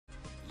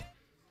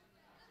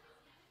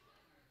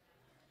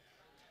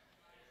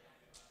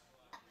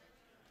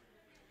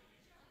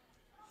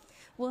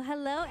Well,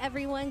 hello,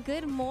 everyone.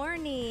 Good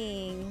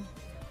morning.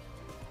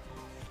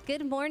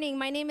 Good morning.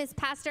 My name is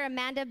Pastor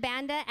Amanda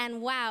Banda,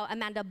 and wow,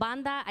 Amanda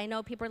Banda. I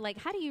know people are like,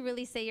 how do you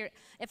really say your...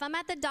 If I'm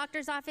at the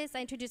doctor's office, I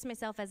introduce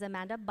myself as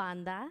Amanda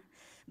Banda,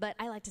 but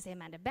I like to say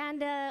Amanda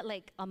Banda,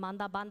 like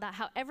Amanda Banda.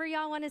 However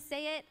y'all want to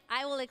say it,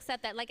 I will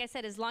accept that. Like I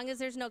said, as long as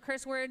there's no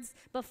curse words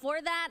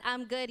before that,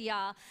 I'm good,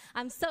 y'all.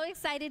 I'm so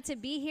excited to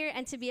be here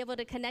and to be able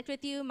to connect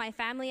with you, my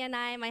family and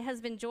I, my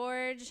husband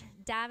George,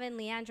 Davin,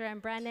 Leandra,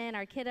 and Brennan,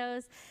 our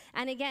kiddos.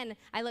 And again,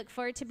 I look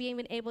forward to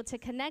being able to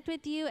connect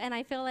with you, and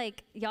I feel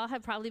like y'all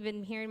have probably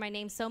been hearing my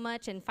name so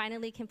much and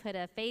finally can put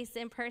a face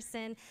in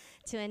person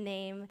to a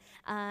name,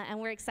 and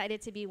we're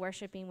excited to be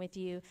worshiping with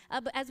you.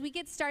 But as we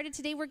get started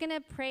today, we're going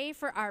to pray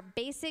for our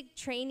basic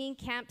training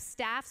camp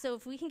staff. So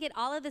if we can get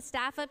all of the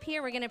staff up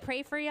here, we're going to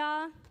pray for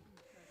y'all.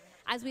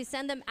 As we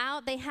send them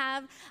out, they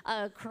have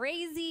a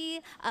crazy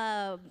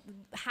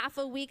half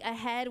a week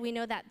ahead. We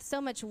know that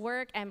so much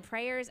work and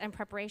prayers and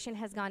preparation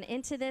has gone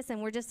into this,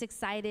 and we're just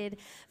excited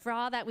for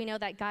all that we know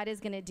that God is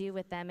going to do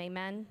with them.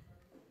 Amen.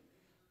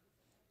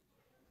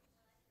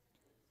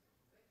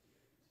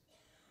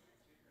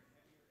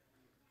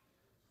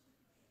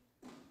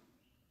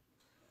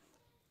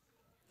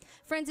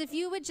 Friends, if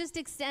you would just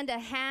extend a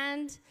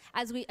hand,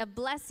 a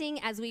blessing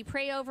as we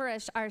pray over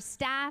our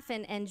staff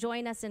and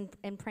join us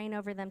in praying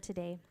over them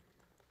today.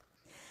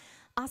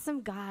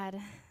 Awesome God,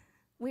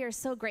 we are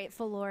so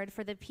grateful, Lord,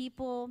 for the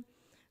people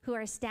who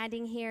are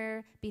standing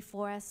here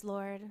before us,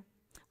 Lord.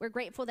 We're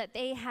grateful that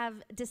they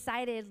have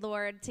decided,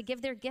 Lord, to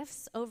give their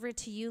gifts over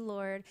to you,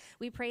 Lord.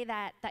 We pray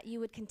that you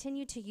would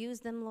continue to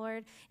use them,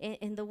 Lord,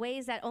 in the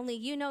ways that only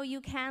you know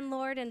you can,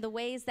 Lord, and the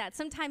ways that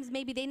sometimes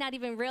maybe they not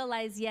even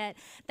realize yet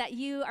that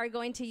you are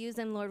going to use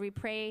them, Lord. We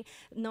pray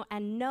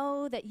and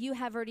know that you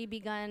have already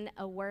begun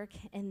a work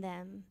in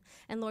them.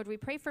 And, Lord, we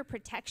pray for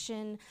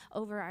protection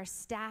over our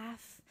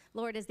staff.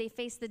 Lord, as they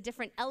face the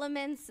different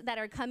elements that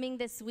are coming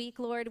this week,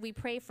 Lord, we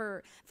pray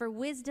for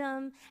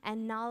wisdom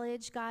and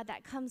knowledge, God,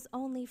 that comes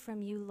only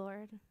from you,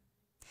 Lord.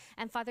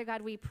 And Father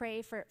God, we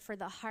pray for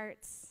the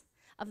hearts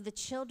of the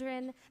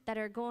children that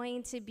are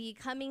going to be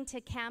coming to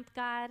camp,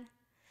 God.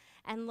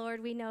 And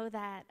Lord, we know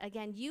that,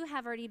 again, you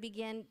have already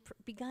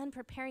begun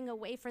preparing a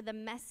way for the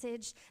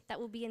message that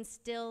will be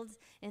instilled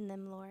in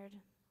them, Lord.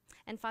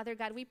 And Father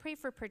God, we pray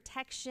for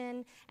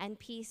protection and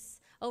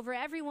peace over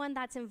everyone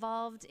that's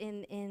involved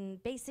in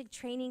basic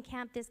training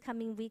camp this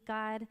coming week,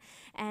 God,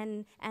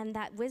 and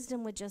that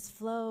wisdom would just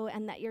flow,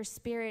 and that your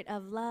spirit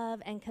of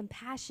love and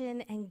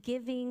compassion and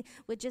giving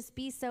would just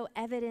be so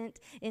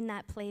evident in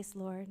that place,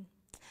 Lord.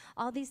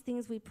 All these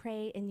things we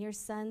pray in your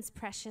Son's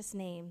precious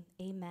name.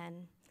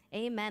 Amen.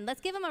 Amen.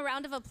 Let's give them a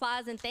round of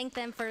applause and thank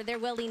them for their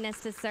willingness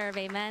to serve.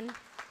 Amen.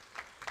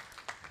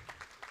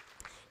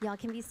 Y'all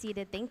can be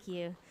seated. Thank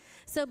you.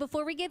 So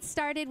before we get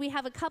started, we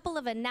have a couple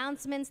of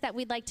announcements that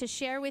we'd like to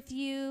share with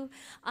you.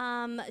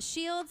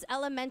 Shields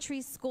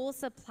Elementary School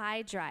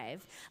Supply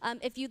Drive.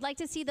 If you'd like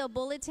to see the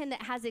bulletin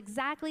that has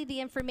exactly the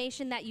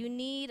information that you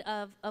need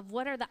of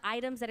what are the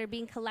items that are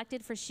being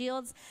collected for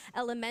Shields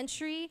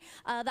Elementary,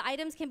 the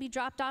items can be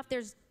dropped off.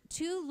 There's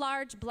 2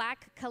 large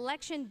black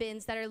collection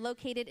bins that are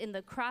located in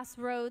the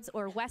Crossroads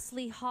or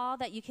Wesley Hall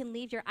that you can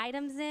leave your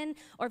items in,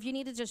 or if you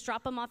need to just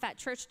drop them off at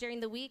church during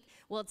the week,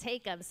 we'll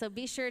take them. So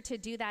be sure to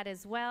do that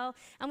as well.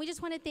 And we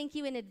just want to thank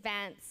you in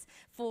advance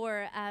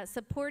for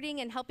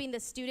supporting and helping the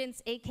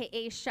students,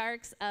 aka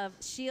Sharks, of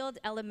Shield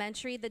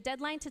Elementary. The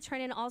deadline to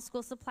turn in all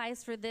school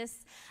supplies for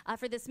this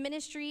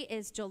ministry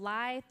is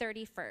July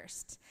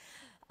 31st.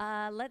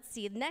 Let's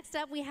see. Next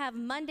up, we have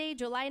Monday,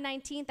 July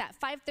 19th at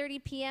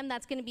 5:30 p.m.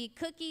 That's going to be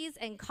cookies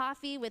and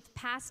coffee with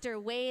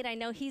Pastor Wade. I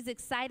know he's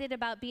excited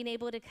about being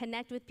able to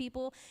connect with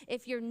people.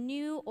 If you're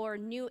new or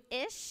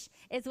new-ish,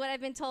 is what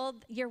I've been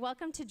told, you're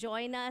welcome to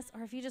join us.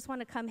 Or if you just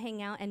want to come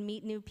hang out and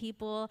meet new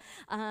people,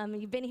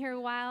 you've been here a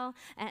while,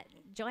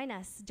 join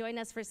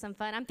us for some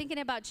fun. I'm thinking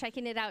about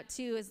checking it out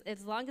too.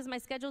 As long as my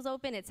schedule's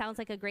open, it sounds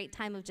like a great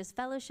time of just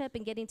fellowship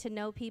and getting to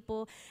know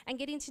people and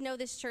getting to know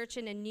this church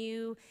in a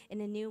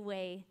new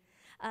way.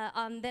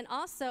 Then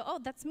also,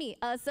 that's me.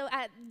 So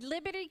at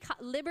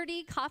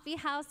Liberty Coffee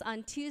House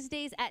on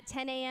Tuesdays at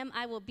 10 a.m.,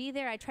 I will be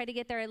there. I try to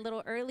get there a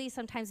little early.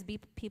 Sometimes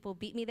people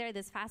beat me there.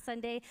 This past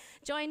Sunday,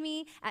 join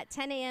me at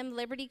 10 a.m.,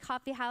 Liberty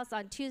Coffee House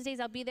on Tuesdays.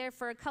 I'll be there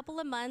for a couple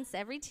of months,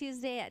 every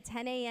Tuesday at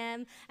 10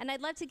 a.m., and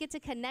I'd love to get to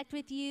connect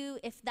with you.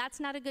 If that's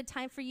not a good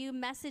time for you,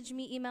 message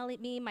me, email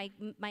me.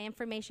 My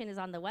information is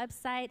on the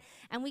website,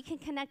 and we can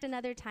connect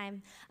another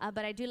time.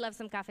 But I do love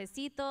some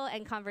cafecito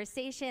and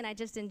conversation. I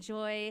just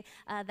enjoy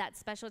that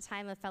special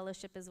time of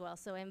fellowship as well.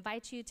 So I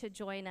invite you to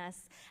join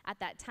us at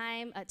that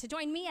time, to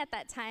join me at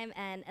that time,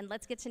 and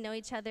let's get to know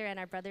each other and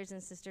our brothers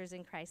and sisters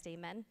in Christ.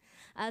 Amen.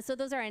 So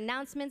those are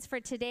announcements for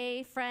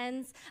today,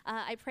 friends.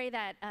 I pray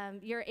that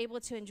you're able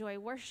to enjoy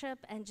worship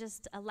and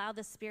just allow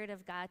the Spirit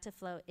of God to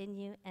flow in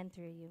you and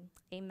through you.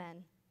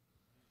 Amen.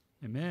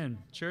 Amen.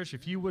 Church,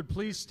 if you would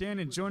please stand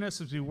and join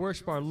us as we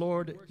worship our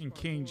Lord and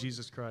King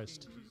Jesus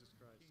Christ.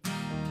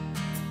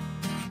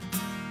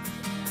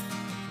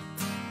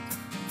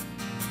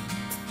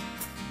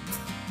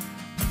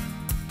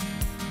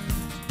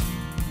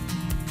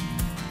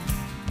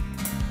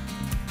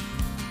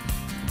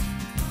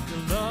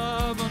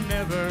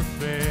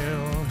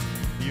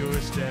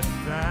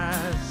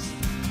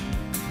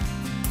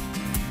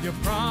 Your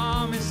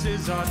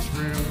promises are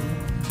true.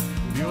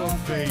 You're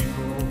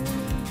faithful.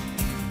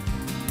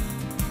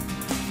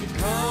 You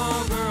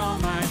cover all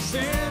my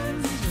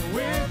sins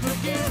with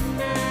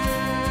forgiveness.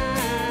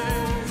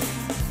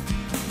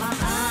 My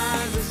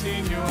eyes have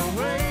seen your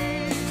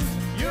ways,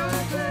 your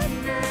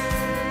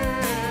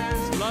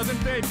goodness. Love and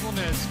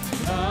faithfulness.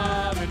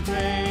 Love and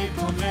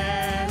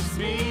faithfulness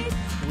meet.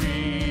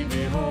 We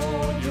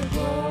behold your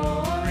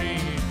glory.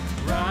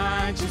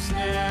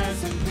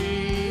 Righteousness and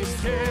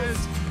peace.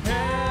 His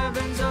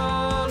heavens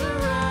all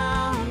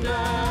around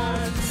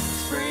us.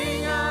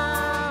 Spring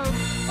up,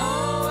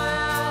 oh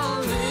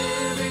well,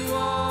 living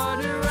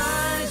water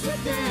rise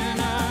within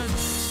us.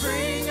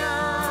 Spring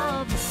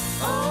up,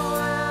 oh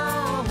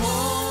well,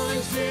 Holy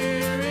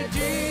Spirit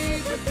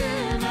deep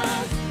within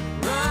us.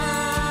 Rise,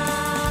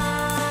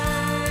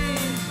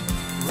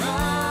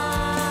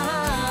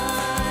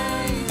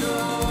 rise,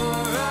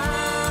 oh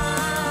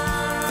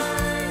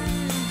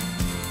rise,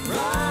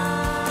 rise.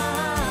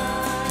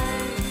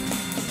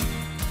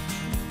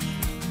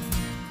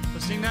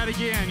 Let's sing that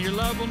again. Your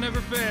love will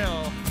never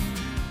fail.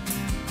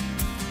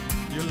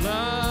 Your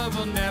love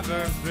will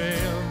never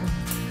fail.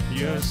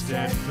 You're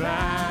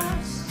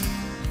steadfast.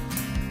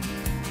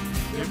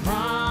 Your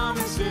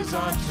promises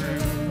are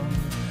true.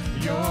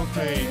 You're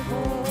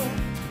faithful.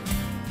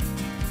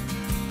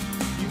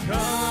 You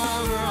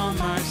cover all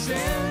my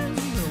sins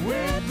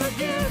with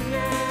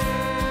forgiveness.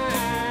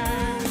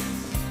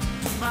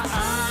 My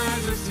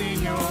eyes have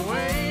seen your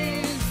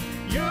ways,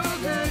 your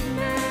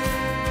goodness.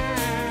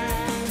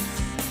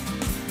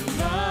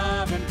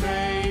 Love and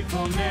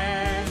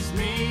faithfulness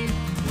meet.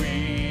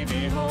 We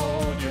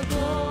behold your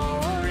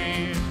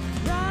glory.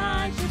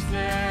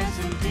 Righteousness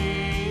and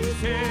peace.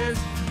 His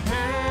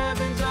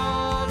heavens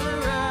all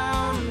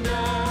around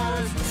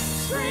us.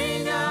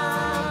 Spring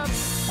up,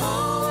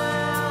 oh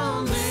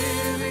well,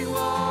 living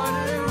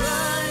water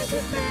rise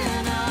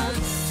within us.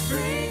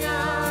 Spring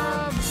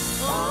up,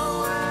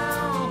 oh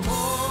well,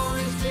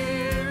 Holy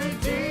Spirit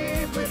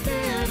deep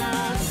within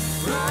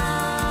us. Rise,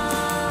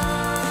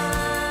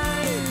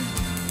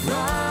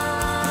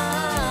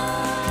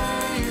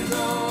 rise,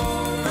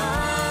 oh rise,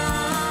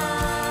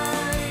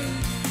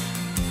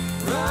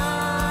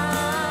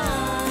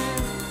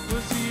 rise.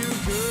 We'll see your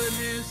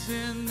goodness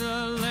in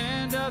the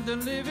land of the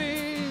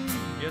living.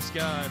 Yes,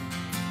 God.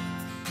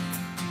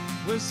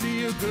 We'll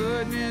see your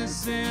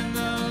goodness in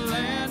the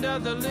land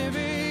of the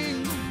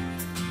living.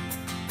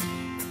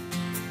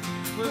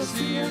 We'll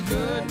see your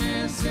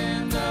goodness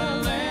in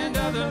the land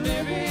of the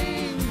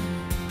living.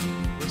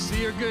 We'll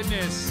see your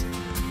goodness.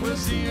 We'll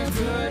see your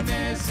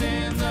goodness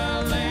in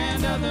the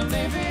land of the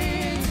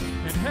living.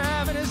 And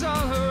heaven is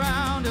all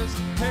around us.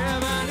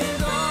 Heaven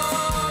is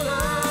all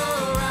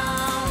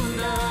around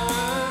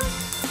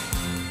us.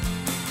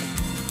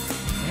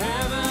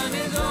 Heaven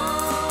is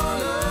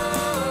all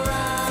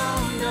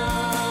around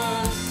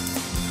us.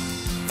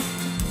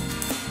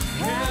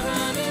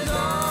 Heaven is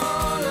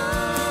all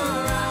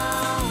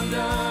around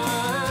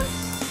us.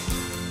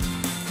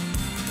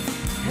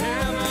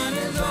 Heaven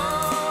is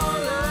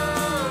all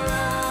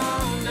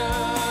around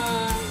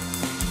us.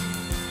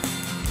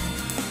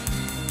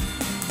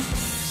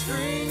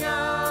 Spring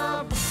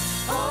up,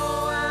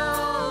 oh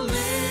well,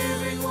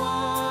 living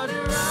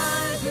water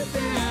rise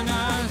within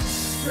us.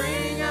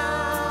 Spring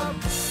up,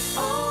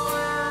 oh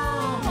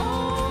well,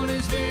 Holy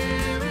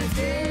Spirit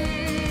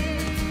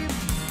deep.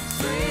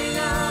 Spring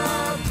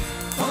up,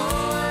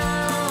 oh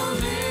well,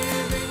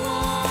 living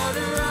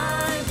water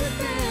rise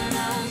within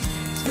us.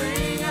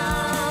 Spring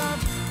up,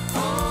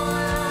 oh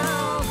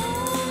well,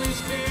 Holy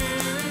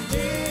Spirit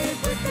deep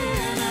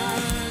within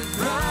us.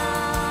 Rise,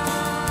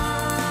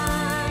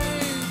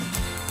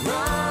 rise,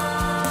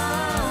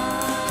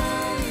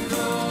 oh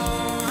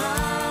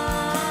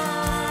rise,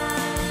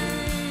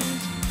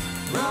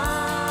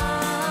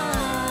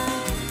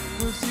 rise.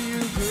 We'll see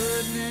your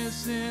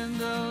goodness in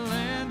the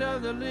land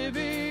of the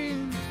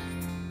living.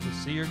 We'll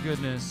see your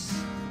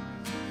goodness.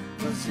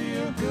 We'll see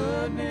your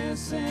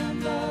goodness in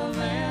the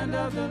land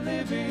of the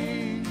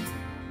living.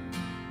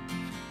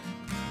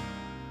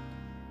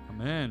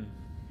 Amen.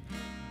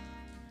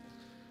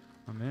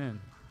 Amen.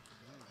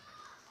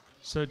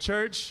 So,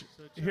 church,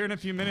 here in a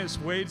few minutes,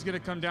 Wade's going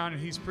to come down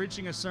and he's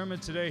preaching a sermon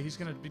today. He's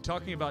going to be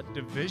talking about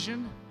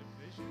division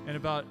and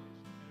about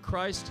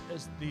Christ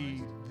as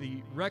the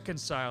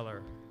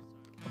reconciler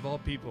of all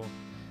people.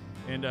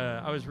 And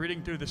I was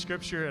reading through the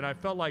scripture and I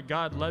felt like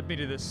God led me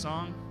to this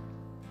song.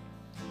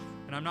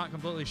 And I'm not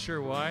completely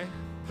sure why,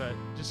 but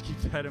just keep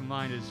that in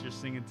mind as you're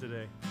singing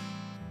today.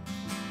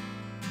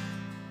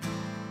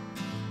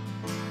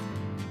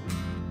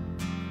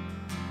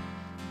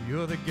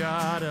 You're the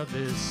God of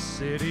this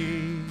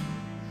city.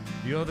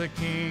 You're the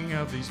King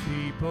of these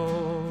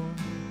people.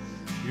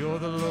 You're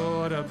the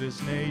Lord of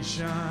this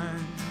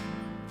nation.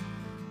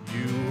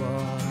 You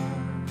are.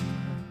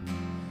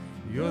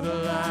 You're the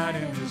light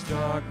in this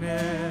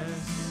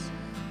darkness.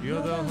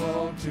 You're the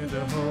hope to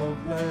the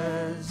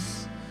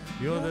hopeless.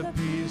 You're the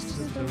peace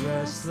to the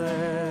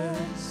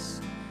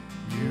restless.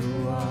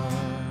 You are.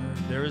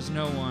 There is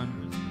no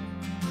one.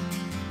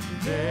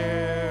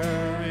 There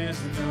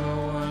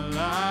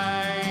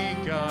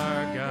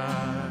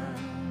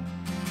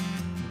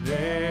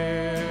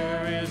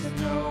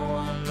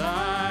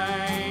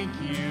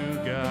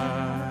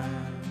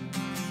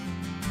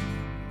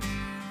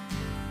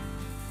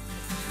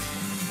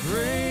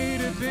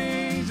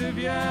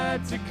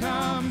yet to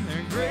come,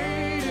 and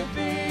greater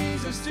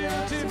things are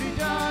still to be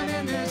done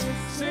in this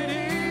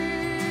city.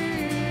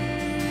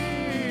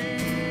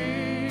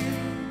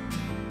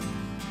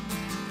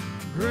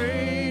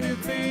 Greater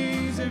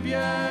things have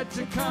yet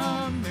to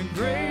come, and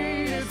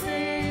greater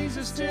things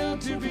are still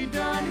to be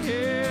done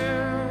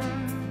here.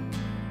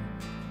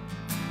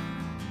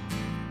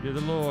 You're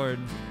the Lord.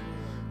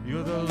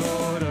 You're the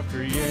Lord of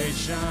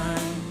creation,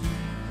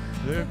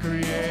 the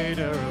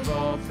creator of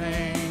all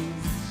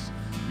things.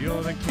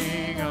 You're the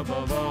King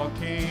above all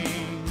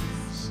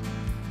kings.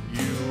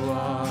 You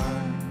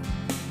are.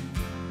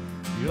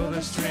 You're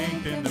the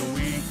strength in the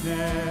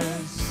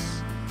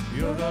weakness.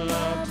 You're the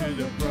love to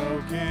the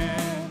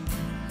broken.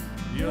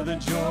 You're the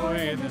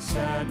joy in the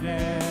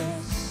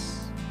sadness.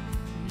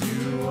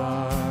 You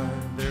are.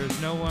 There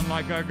is no one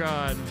like our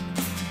God.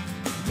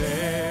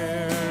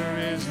 There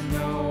is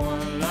no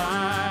one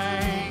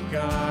like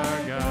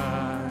our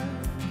God.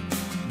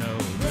 No,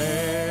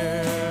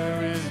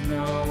 there is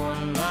no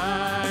one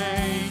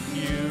like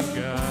you,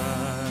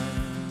 God.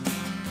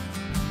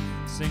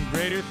 Sing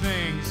greater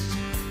things.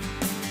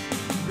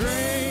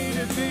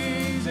 Greater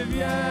things have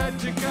yet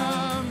to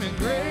come, and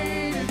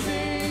greater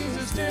things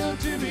are still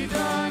to be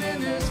done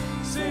in this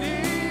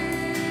city.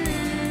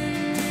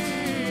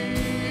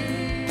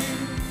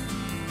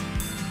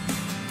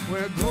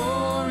 Where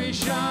glory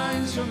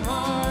shines from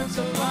hearts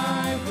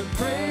alive with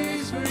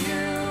praise for you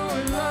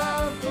and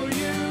love for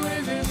you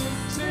in this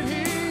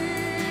city.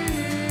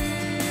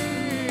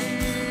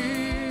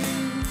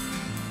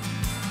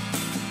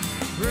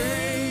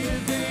 Greater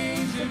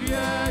things have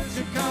yet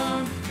to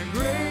come, and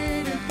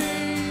greater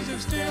things are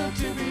still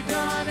to be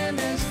done in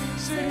this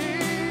city.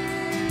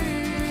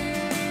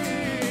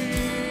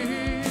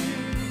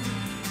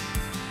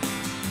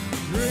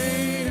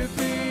 Greater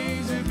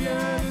things have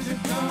yet to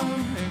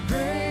come, and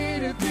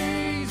greater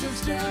things are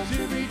still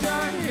to be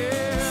done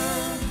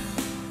here.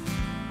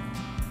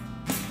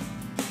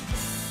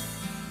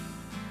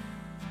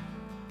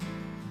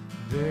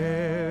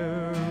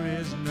 There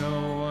is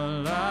no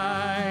one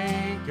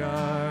like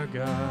our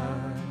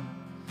God.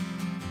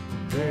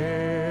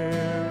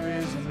 There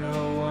is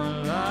no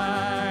one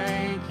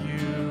like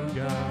you,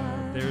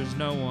 God. There is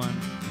no one.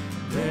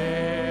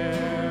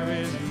 There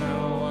is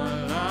no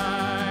one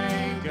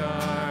like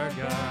our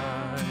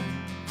God.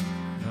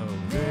 No,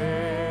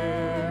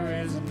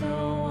 there is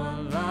no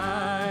one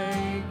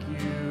like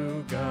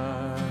you,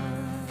 God.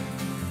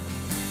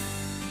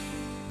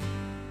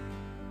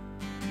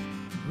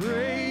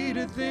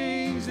 Greater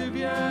things have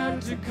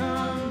yet to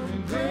come,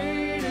 and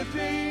greater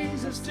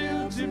things are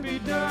still to be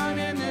done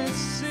in this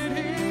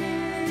city.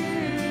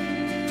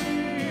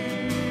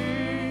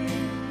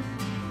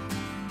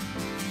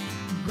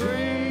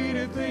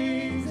 Greater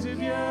things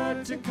have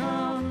yet to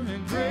come,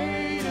 and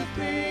greater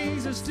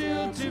things are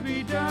still to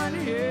be done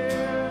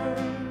here.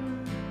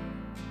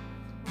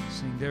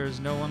 Sing, there is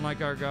no one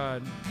like our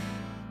God.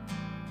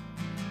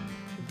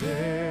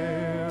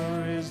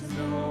 There is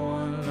no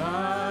one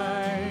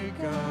like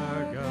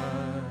our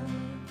God.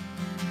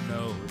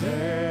 No,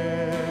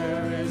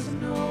 there is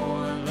no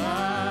one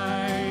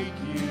like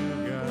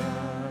you,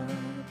 God.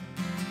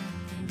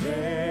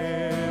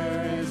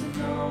 There is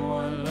no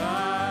one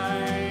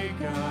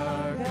like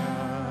our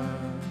God.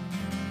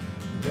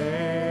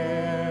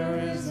 There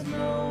is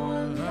no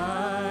one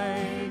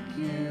like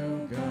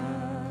you,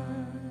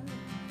 God.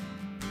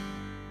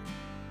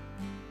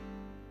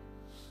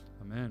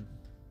 Amen.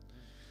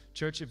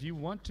 Church, if you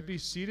want to be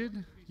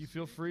seated, you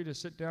feel free to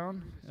sit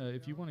down.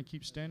 If you want to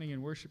keep standing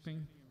and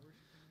worshiping,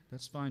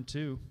 that's fine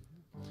too.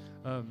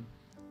 I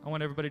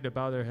want everybody to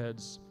bow their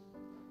heads.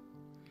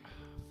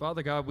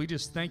 Father God, we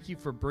just thank you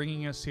for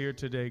bringing us here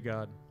today,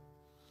 God,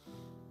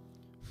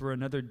 for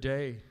another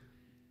day,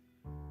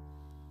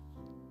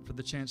 for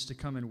the chance to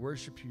come and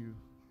worship you.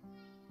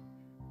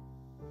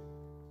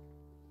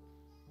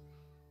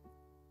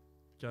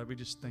 God, we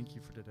just thank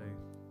you for today.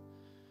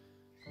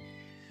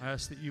 I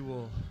ask that you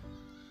will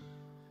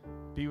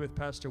be with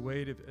Pastor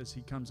Wade as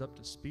he comes up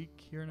to speak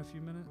here in a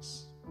few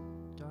minutes,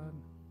 God.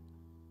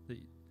 That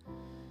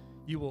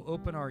you will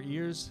open our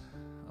ears,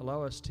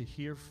 allow us to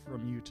hear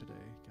from you today,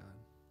 God.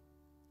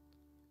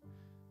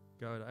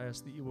 God, I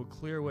ask that you will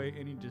clear away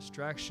any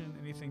distraction,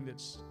 anything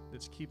that's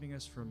keeping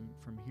us from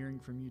hearing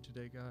from you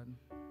today, God.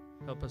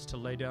 Help us to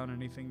lay down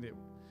anything that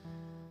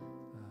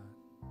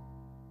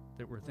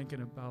we're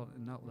thinking about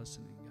and not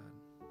listening, God.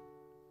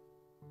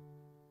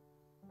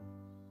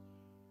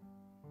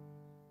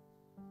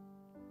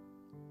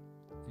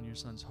 In your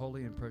Son's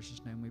holy and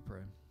precious name we pray.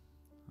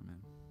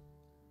 Amen.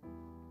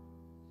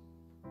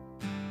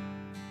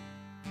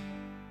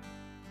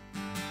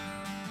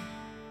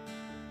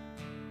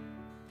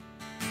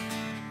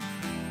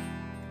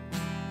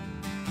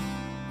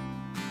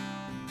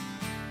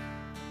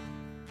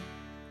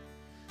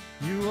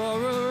 You are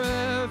a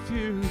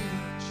refuge.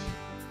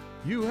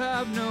 You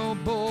have no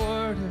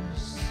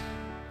borders.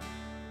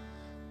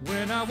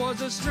 When I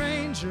was a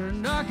stranger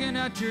knocking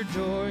at your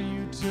door,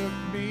 you took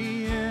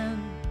me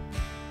in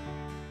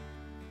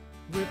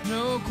with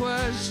no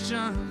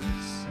questions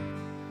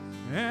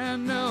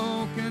and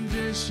no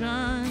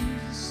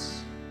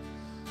conditions.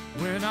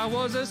 When I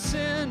was a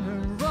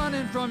sinner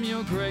running from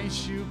your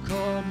grace, you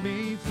called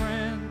me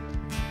friend.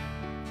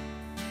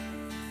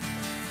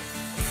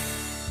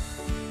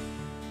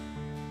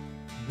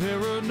 There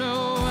are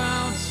no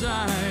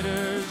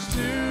outsiders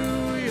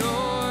to your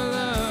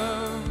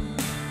love.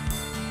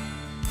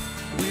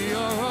 We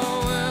are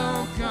all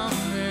welcome,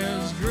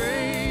 there's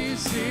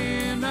grace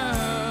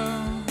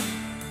enough.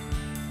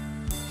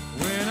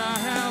 When I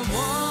have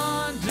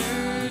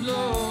wandered,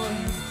 Lord,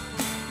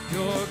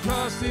 your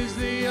cross is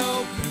the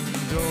open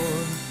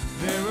door.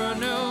 There are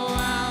no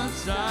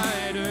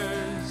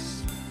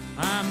outsiders.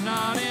 I'm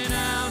not an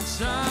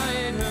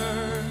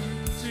outsider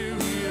to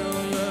your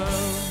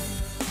love.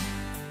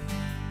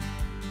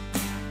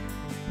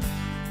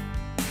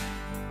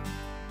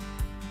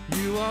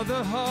 You are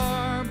the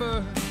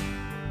harbor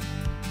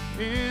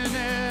in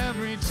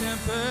every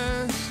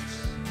tempest.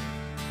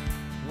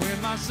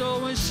 When my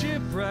soul was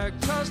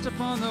shipwrecked, tossed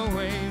upon the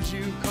waves,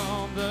 you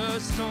calmed the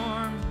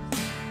storm.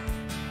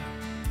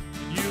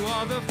 You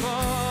are the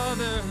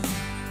Father,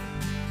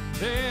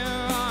 there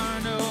are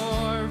no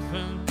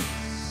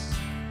orphans.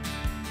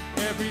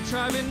 Every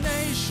tribe and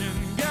nation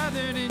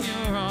gathered in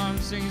your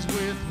arms sings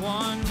with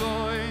one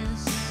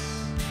voice.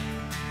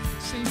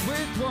 Sings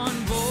with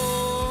one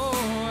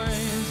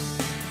voice.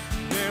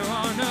 There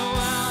are no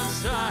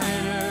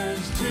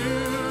outsiders to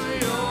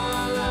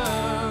your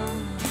love.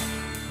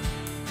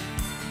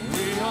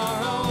 We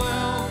are all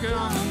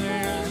welcome,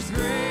 there's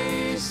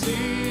grace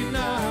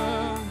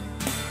enough.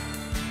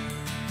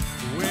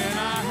 When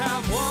I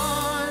have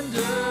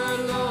wandered,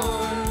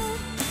 Lord,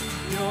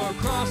 your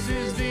cross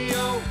is the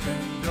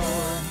open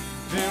door.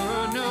 There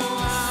are no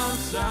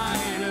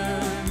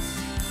outsiders.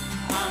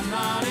 I'm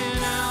not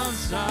an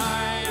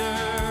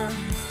outsider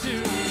to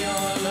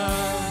your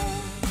love.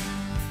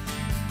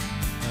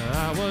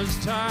 I was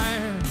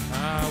tired,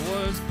 I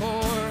was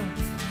poor,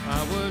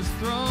 I was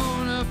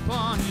thrown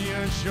upon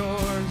your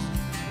shores.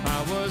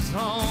 I was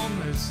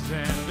homeless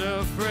and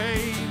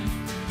afraid,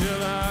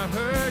 till I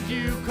heard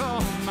you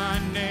call my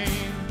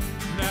name.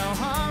 Now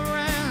I'm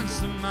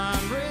ransomed,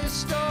 I'm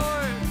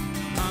restored,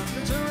 I'm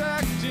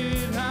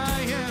resurrected,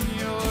 I am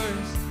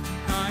yours.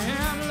 I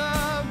am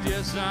loved,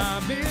 yes I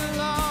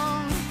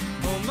belong.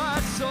 Oh, my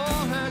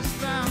soul has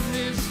found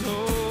its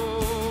home.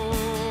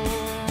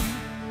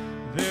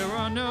 There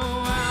are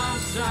no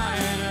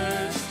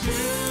outsiders to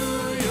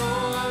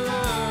your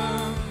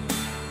love.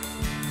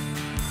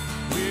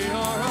 We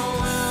are all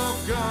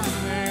welcome,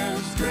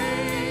 there's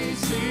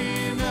grace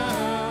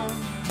enough.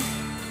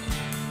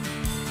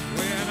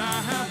 When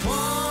I have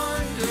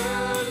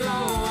wandered,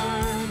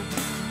 Lord,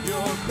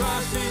 your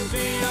cross is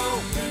the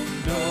open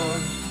door.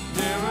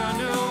 There are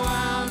no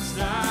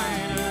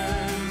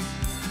outsiders.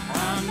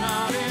 I'm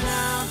not an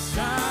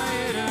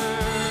outsider.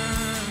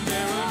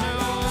 There are no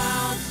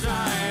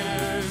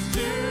outsiders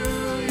to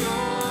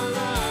your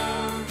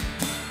love.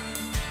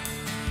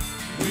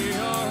 We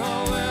are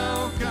all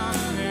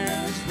welcome,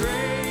 there's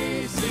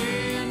grace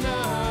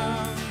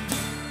enough.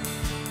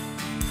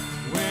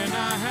 When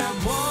I have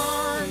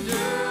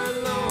wandered,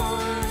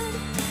 Lord,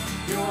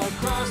 your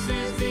cross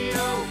is the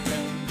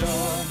open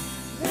door.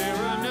 There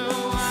are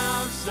no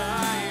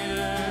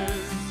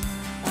outsiders.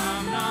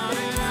 I'm not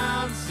an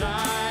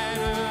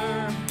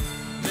outsider.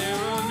 There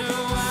are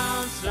no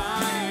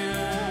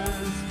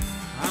outsiders.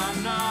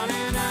 I'm not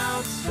an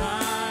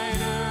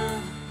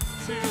outsider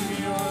to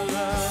your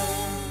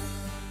love.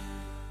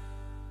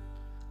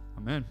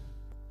 Amen.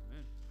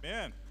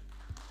 Man,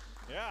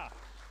 yeah.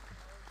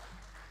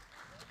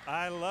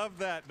 I love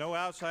that No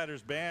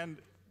Outsiders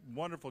band.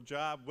 Wonderful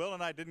job. Will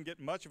and I didn't get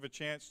much of a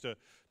chance to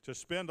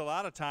spend a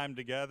lot of time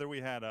together.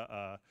 We had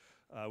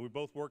we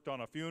both worked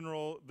on a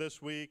funeral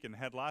this week and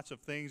had lots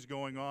of things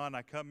going on.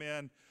 I come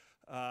in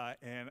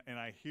and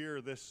I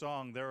hear this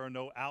song, There Are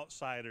No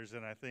Outsiders,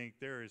 and I think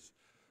there is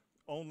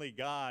only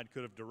God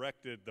could have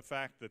directed the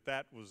fact that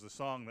that was the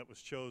song that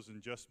was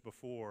chosen just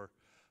before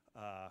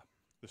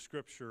the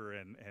scripture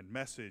and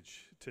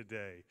message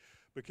today.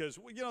 Because,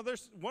 you know,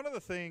 there's one of the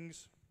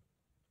things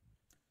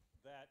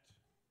that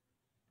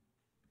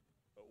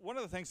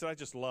I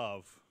just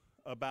love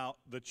about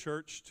the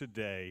church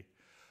today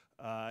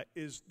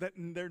is that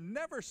there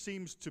never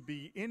seems to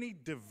be any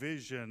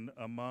division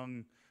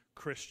among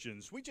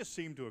Christians. We just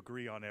seem to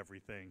agree on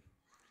everything.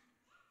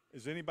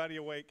 Is anybody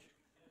awake?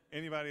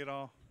 Anybody at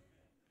all?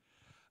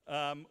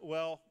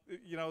 Well,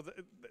 you know,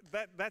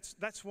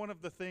 that's one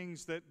of the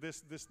things that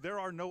this there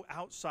are no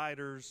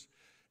outsiders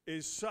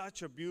is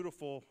such a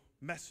beautiful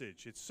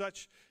message.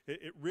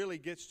 It really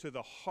gets to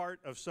the heart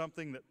of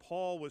something that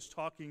Paul was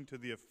talking to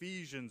the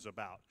Ephesians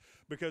about.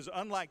 Because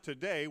unlike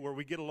today, where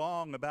we get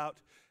along about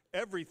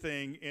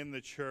everything in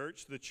the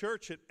church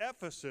at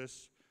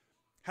Ephesus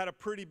had a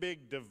pretty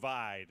big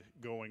divide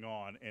going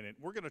on in it.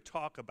 We're going to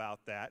talk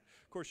about that.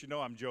 Of course, you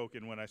know I'm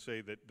joking when I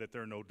say that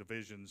there are no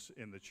divisions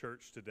in the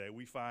church today.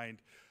 We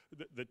find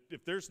that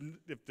if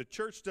the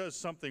church does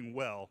something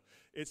well,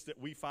 it's that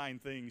we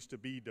find things to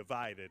be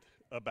divided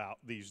about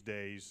these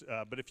days.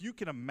 But if you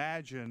can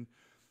imagine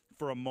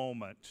for a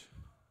moment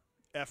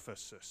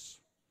Ephesus.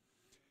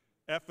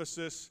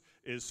 Ephesus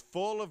is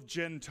full of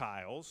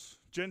Gentiles.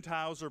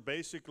 Gentiles are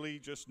basically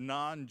just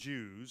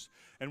non-Jews.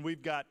 And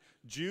we've got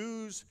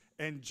Jews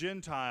and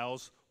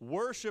Gentiles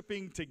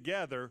worshiping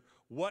together.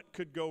 What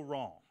could go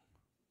wrong?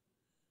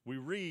 We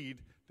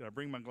read, did I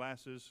bring my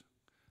glasses?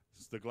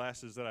 This is the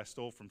glasses that I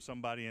stole from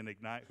somebody in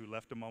Ignite who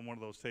left them on one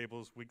of those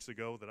tables weeks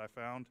ago that I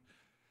found.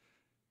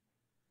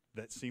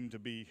 That seemed to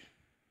be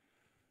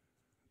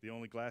the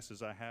only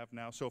glasses I have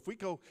now. So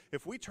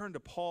if we turn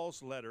to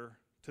Paul's letter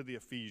to the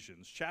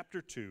Ephesians,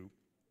 chapter 2,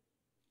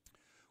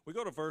 we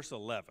go to verse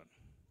 11.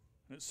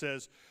 It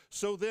says,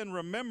 "So then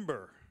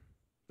remember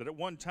that at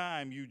one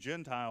time you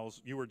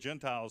were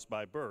Gentiles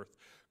by birth,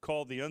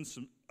 called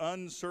the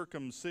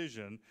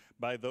uncircumcision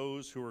by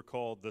those who are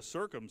called the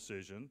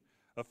circumcision,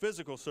 a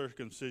physical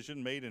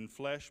circumcision made in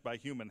flesh by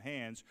human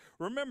hands.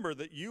 Remember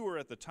that you were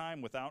at the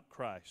time without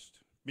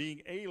Christ,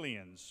 being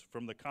aliens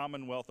from the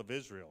commonwealth of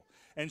Israel,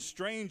 and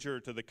stranger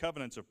to the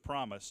covenants of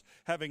promise,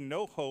 having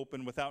no hope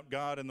and without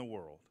God in the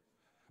world.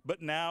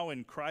 But now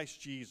in Christ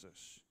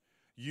Jesus,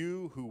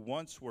 you who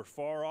once were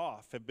far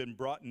off have been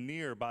brought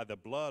near by the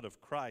blood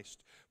of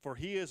Christ, for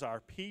he is our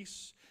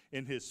peace.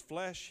 In his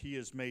flesh he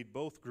has made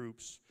both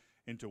groups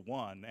into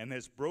one, and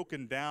has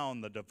broken down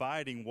the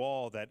dividing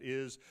wall that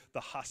is the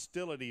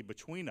hostility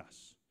between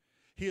us.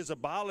 He has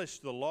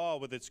abolished the law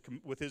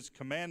with his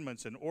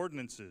commandments and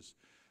ordinances,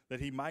 that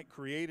he might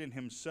create in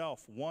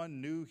himself one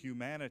new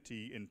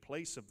humanity in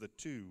place of the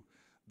two,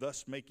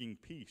 thus making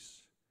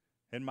peace,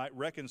 and might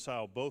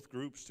reconcile both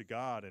groups to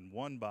God in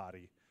one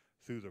body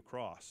through the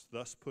cross,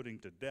 thus putting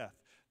to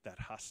death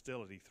that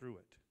hostility through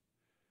it.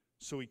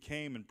 So he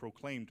came and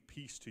proclaimed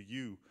peace to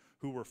you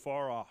who were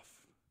far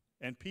off,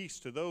 and peace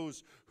to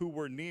those who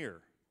were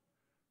near.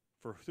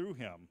 For through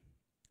him,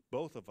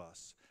 both of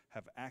us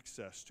have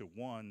access to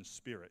one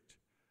Spirit,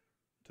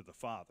 to the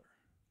Father.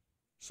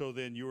 So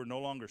then you are no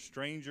longer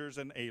strangers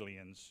and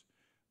aliens,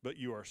 but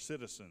you are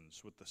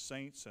citizens with the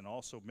saints and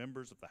also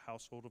members of the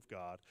household of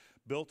God,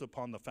 built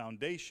upon the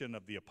foundation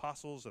of the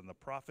apostles and the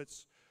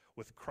prophets,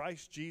 with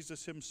Christ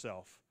Jesus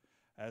himself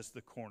as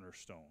the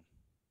cornerstone."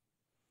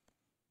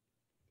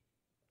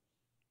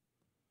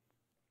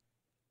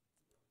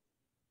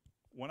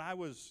 When I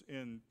was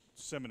in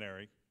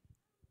seminary,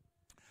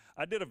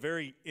 I did a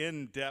very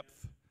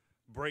in-depth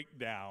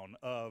breakdown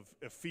of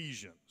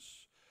Ephesians.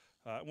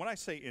 When I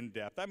say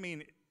in-depth, I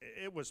mean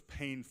it was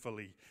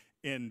painfully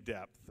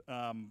in-depth.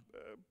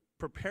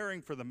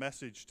 Preparing for the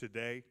message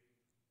today,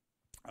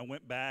 I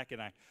went back and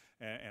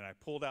I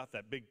pulled out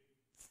that big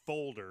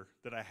folder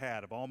that I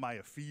had of all my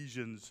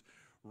Ephesians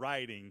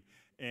writing,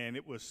 and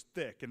it was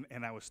thick.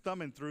 And I was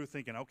thumbing through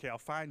thinking, okay, I'll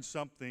find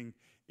something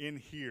in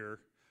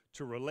here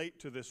to relate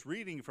to this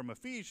reading from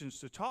Ephesians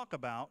to talk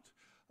about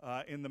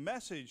in the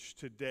message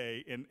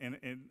today.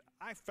 And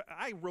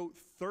I wrote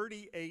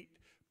 38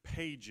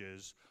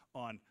 pages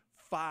on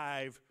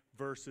 5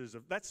 verses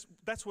of that's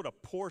what a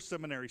poor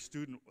seminary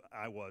student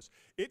I was.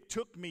 It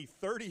took me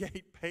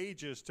 38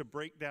 pages to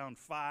break down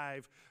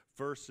 5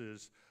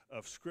 verses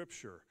of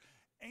Scripture.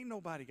 Ain't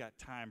nobody got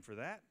time for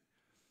that.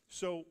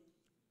 So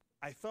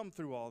I thumbed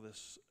through all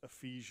this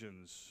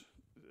Ephesians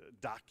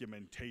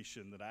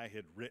documentation that I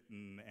had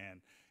written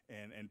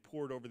and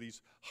poured over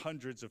these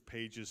hundreds of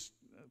pages,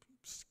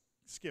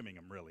 skimming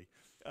them really,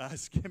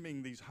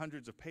 skimming these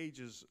hundreds of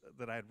pages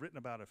that I had written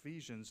about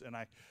Ephesians, and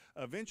I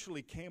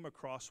eventually came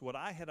across what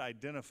I had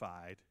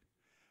identified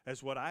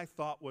as what I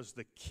thought was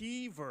the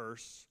key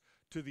verse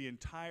to the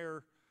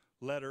entire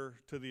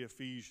letter to the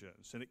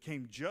Ephesians. And it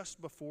came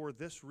just before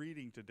this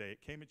reading today.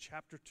 It came in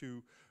chapter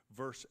 2,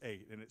 verse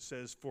 8, and it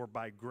says, "For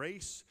by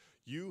grace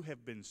you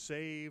have been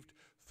saved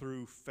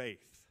through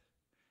faith,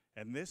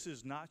 and this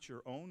is not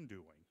your own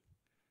doing.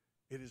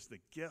 It is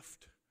the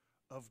gift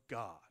of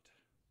God,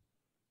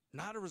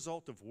 not a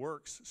result of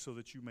works, so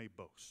that you may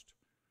boast.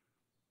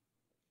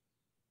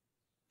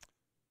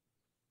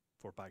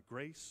 For by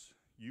grace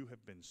you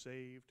have been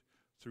saved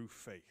through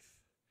faith,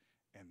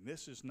 and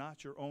this is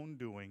not your own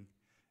doing.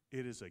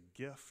 It is a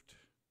gift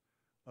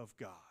of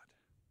God."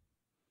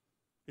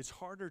 It's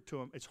hard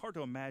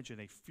to imagine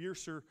a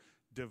fiercer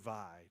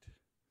divide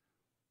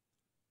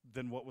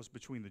than what was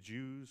between the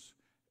Jews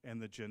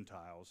and the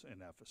Gentiles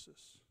in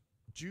Ephesus.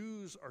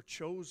 Jews are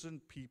chosen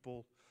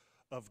people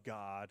of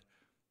God.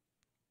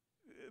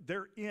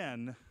 They're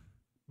in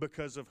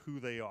because of who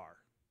they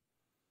are.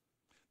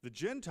 The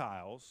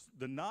Gentiles,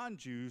 the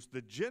non-Jews,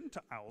 the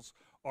Gentiles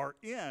are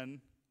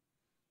in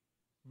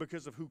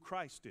because of who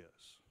Christ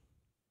is.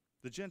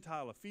 The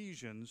Gentile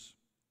Ephesians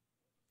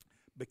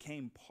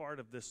became part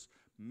of this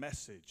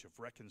message of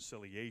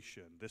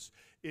reconciliation, this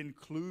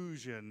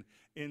inclusion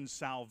in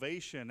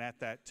salvation at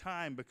that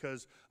time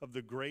because of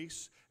the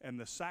grace and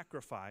the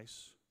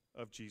sacrifice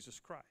of Jesus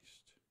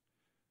Christ.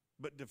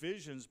 But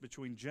divisions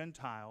between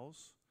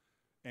Gentiles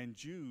and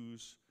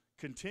Jews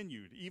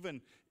continued,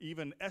 even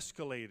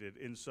escalated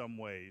in some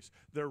ways.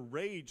 There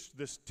raged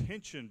this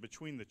tension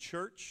between the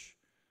church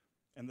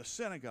and the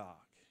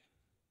synagogue.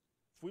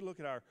 If we look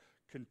at our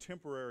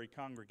contemporary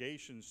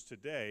congregations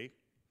today,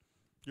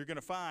 You're going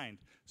to find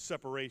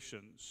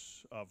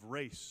separations of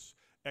race,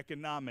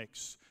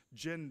 economics,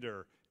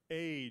 gender,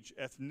 age,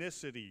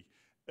 ethnicity.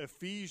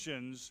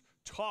 Ephesians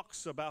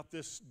talks about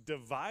this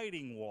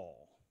dividing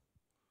wall.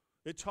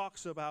 It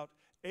talks about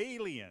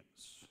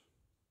aliens.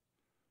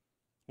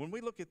 When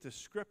we look at the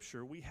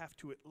scripture, we have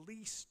to at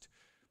least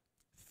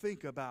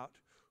think about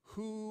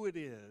who it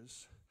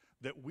is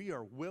that we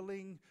are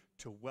willing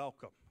to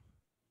welcome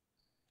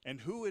and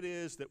who it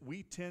is that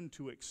we tend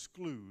to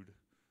exclude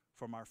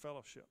from our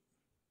fellowship.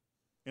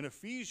 In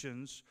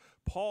Ephesians,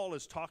 Paul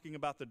is talking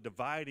about the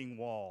dividing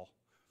wall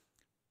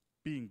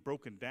being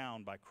broken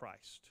down by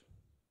Christ.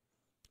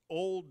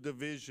 Old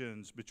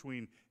divisions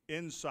between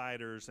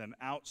insiders and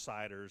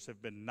outsiders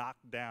have been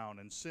knocked down,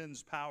 and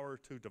sin's power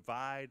to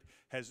divide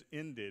has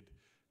ended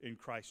in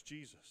Christ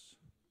Jesus.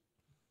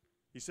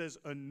 He says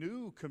a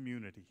new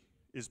community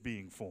is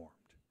being formed.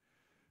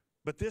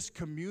 But this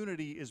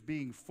community is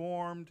being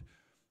formed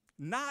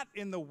not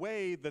in the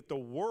way that the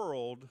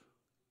world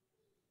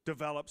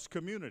develops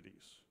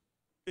communities.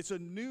 It's a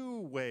new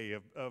way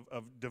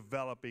of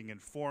developing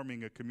and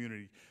forming a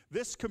community.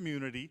 This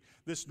community,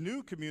 this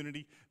new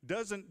community,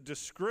 doesn't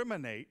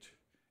discriminate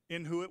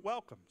in who it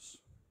welcomes.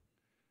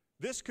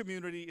 This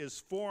community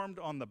is formed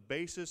on the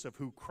basis of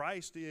who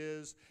Christ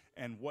is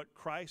and what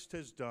Christ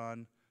has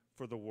done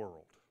for the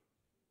world.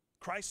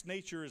 Christ's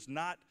nature is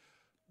not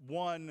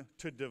one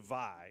to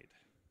divide.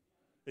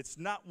 It's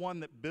not one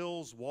that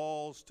builds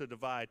walls to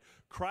divide.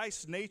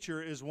 Christ's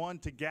nature is one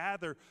to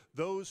gather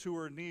those who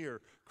are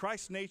near.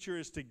 Christ's nature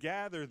is to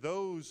gather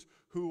those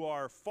who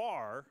are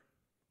far,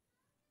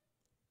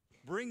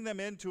 bring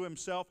them into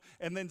himself,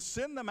 and then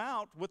send them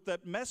out with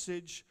that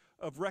message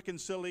of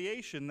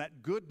reconciliation,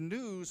 that good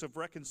news of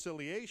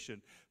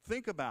reconciliation.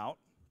 Think about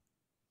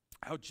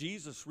how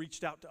Jesus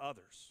reached out to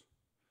others.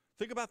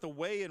 Think about the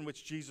way in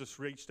which Jesus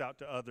reached out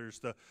to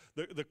others,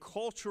 the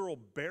cultural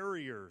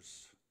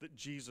barriers that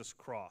Jesus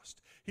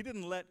crossed. He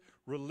didn't let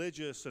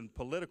religious and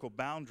political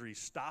boundaries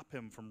stop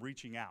him from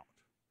reaching out.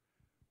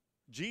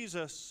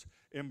 Jesus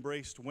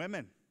embraced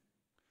women,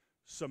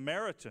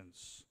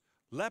 Samaritans,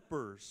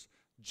 lepers,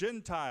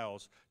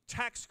 Gentiles,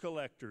 tax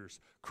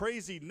collectors,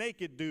 crazy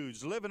naked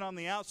dudes living on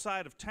the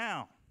outside of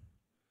town.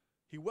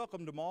 He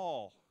welcomed them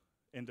all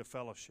into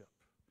fellowship.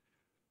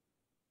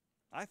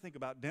 I think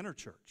about dinner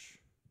church.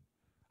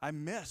 I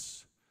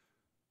miss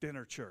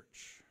dinner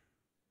church.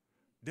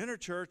 Dinner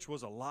church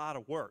was a lot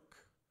of work,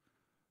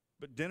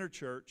 but dinner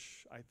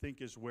church, I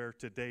think, is where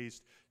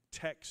today's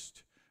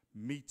text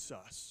meets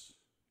us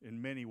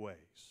in many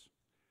ways.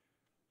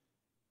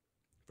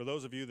 For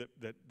those of you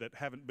that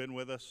haven't been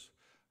with us,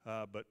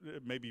 but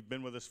maybe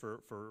been with us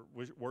for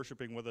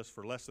worshiping with us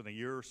for less than a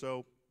year or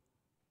so,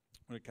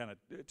 I'm going to kind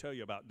of tell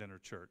you about dinner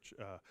church.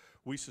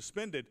 We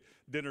suspended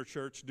dinner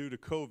church due to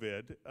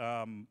COVID,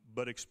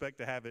 but expect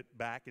to have it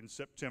back in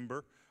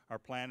September. Our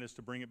plan is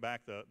to bring it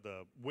back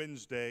the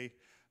Wednesday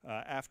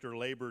after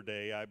Labor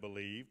Day, I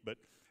believe. But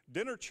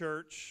dinner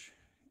church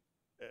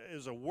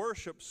is a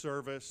worship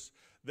service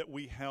that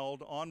we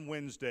held on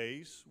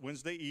Wednesday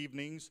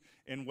evenings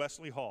in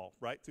Wesley Hall,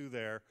 right through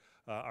there,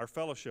 our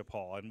fellowship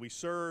hall. And we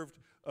served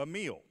a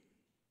meal.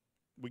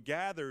 We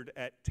gathered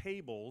at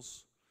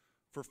tables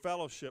for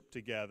fellowship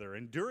together.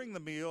 And during the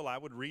meal, I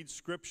would read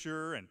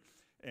scripture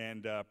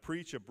and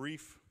preach a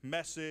brief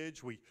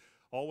message. We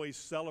always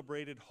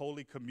celebrated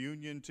Holy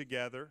Communion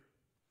together.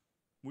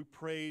 We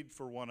prayed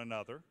for one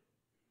another.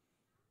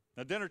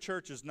 Now, dinner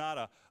church is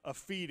not a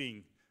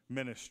feeding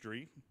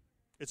ministry.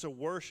 It's a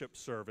worship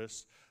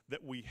service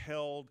that we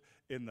held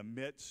in the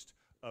midst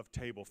of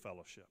table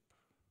fellowship.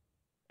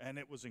 And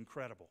it was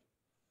incredible.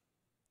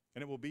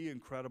 And it will be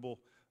incredible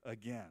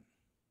again.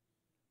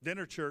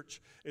 Dinner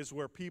church is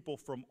where people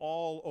from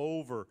all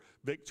over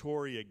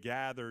Victoria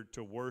gathered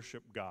to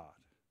worship God.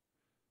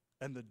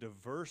 And the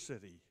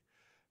diversity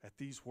at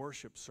these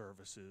worship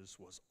services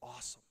was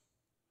awesome.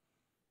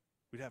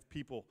 We'd have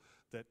people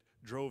that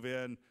drove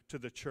in to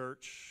the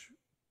church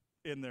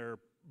in their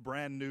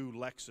brand new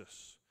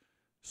Lexus,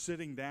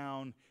 sitting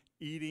down,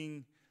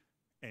 eating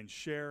and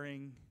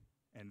sharing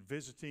and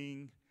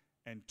visiting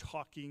and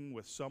talking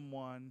with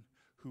someone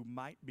who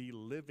might be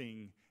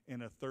living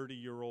in a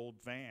 30-year-old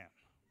van.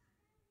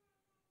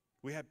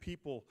 We had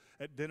people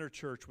at dinner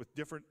church with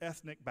different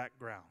ethnic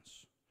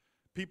backgrounds,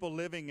 people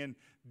living in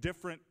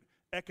different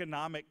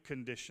economic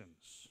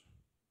conditions,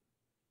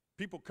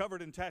 people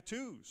covered in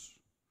tattoos.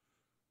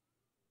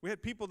 We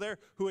had people there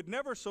who had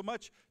never so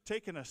much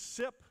taken a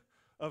sip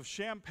of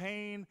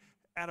champagne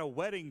at a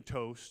wedding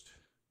toast,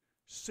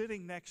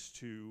 sitting next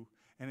to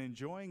and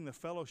enjoying the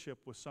fellowship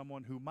with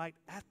someone who might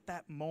at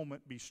that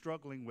moment be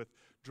struggling with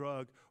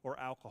drug or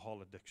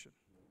alcohol addiction.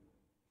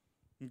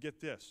 And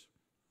get this,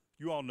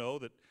 you all know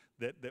that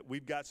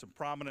we've got some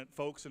prominent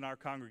folks in our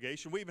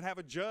congregation. We even have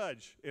a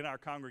judge in our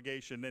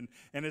congregation.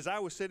 And as I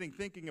was sitting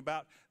thinking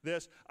about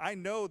this, I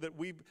know that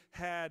we've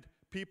had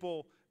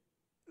people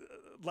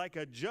like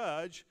a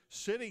judge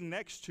sitting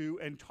next to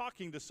and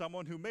talking to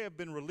someone who may have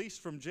been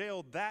released from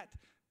jail that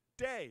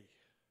day.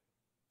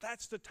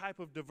 That's the type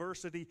of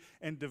diversity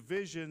and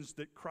divisions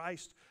that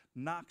Christ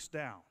knocks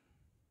down.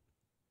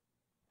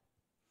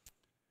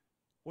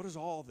 What does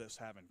all this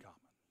have in common?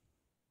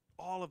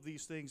 All of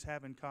these things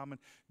have in common.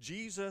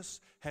 Jesus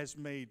has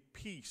made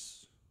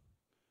peace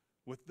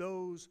with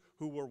those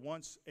who were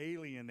once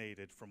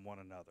alienated from one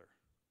another.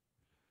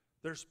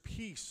 There's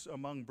peace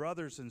among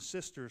brothers and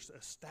sisters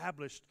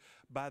established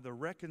by the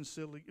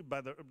reconciling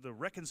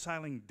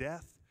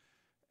death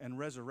and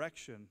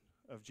resurrection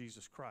of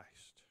Jesus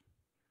Christ.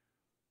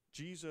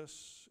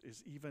 Jesus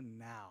is even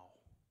now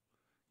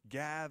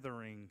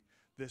gathering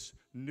this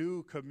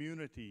new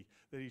community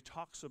that he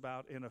talks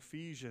about in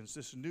Ephesians.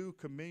 This new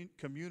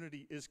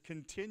community is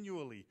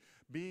continually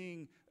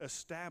being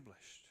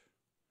established.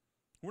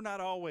 We're not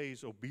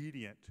always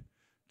obedient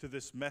to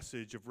this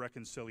message of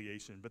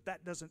reconciliation, but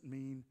that doesn't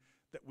mean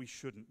that we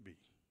shouldn't be.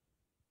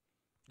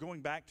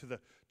 Going back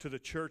to the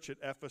church at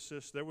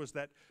Ephesus, there was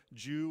that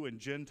Jew and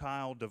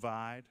Gentile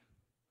divide.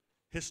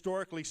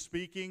 Historically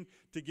speaking,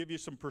 to give you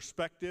some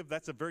perspective,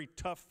 that's a very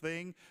tough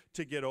thing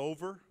to get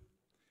over.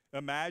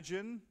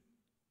 Imagine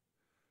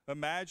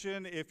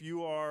if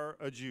you are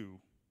a Jew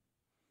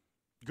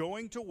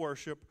going to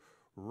worship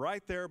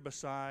right there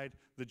beside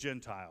the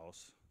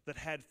Gentiles that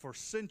had for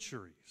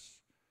centuries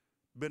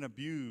been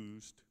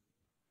abused,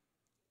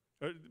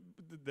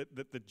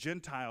 that the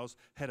Gentiles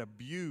had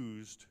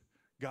abused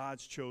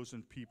God's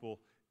chosen people,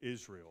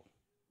 Israel,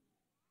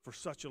 for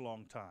such a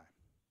long time.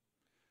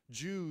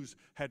 Jews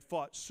had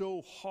fought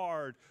so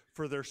hard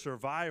for their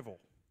survival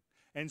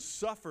and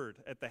suffered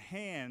at the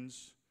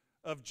hands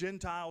of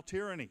Gentile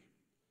tyranny.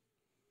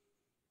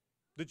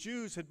 The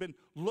Jews had been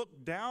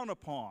looked down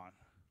upon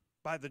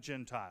by the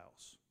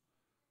Gentiles.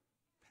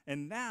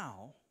 And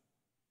now,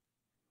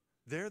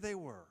 there they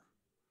were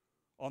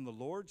on the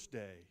Lord's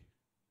day,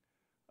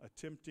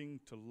 attempting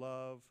to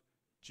love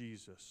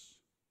Jesus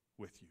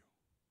with you.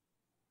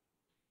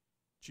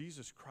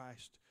 Jesus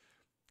Christ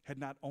had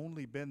not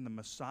only been the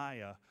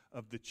Messiah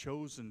of the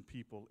chosen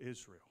people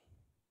Israel.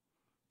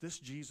 This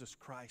Jesus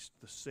Christ,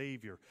 the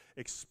Savior,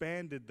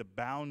 expanded the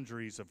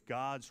boundaries of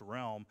God's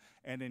realm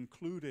and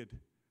included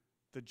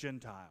the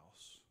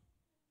Gentiles.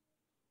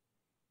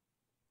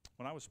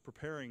 When I was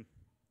preparing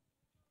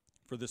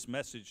for this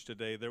message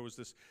today, there was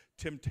this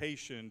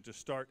temptation to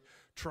start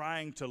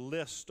trying to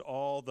list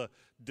all the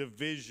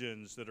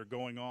divisions that are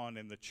going on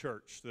in the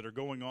church, that are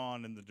going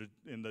on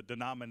in the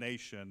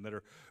denomination, that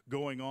are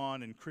going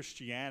on in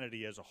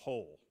Christianity as a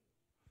whole.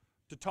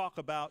 To talk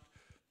about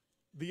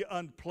the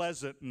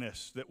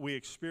unpleasantness that we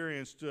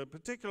experienced,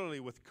 particularly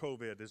with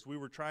COVID, as we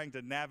were trying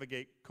to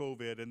navigate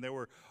COVID, and there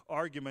were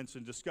arguments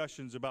and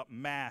discussions about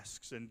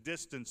masks and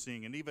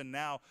distancing, and even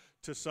now,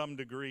 to some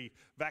degree,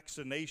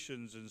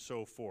 vaccinations and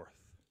so forth.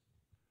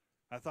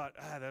 I thought,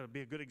 that would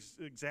be a good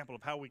example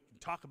of how we can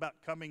talk about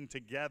coming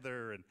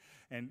together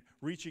and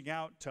reaching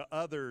out to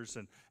others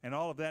and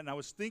all of that. And I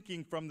was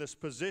thinking from this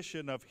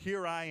position of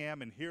here I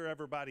am and here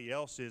everybody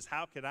else is,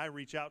 how can I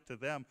reach out to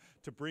them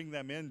to bring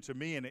them into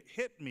me? And it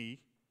hit me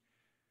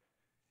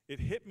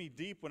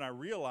deep when I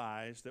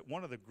realized that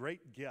one of the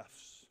great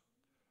gifts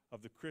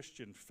of the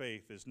Christian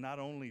faith is not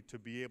only to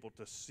be able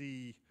to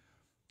see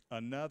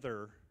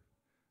another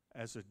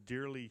as a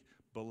dearly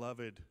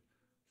beloved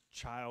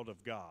child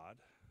of God,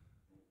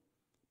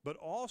 but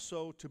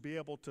also to be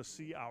able to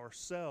see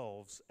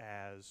ourselves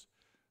as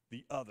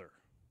the other.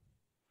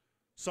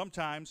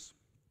 Sometimes,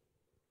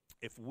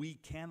 if we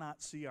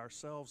cannot see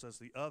ourselves as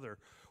the other,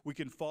 we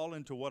can fall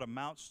into what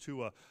amounts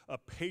to a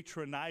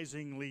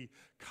patronizingly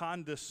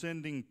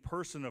condescending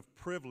person of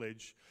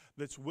privilege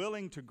that's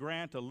willing to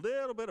grant a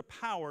little bit of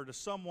power to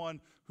someone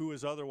who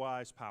is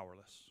otherwise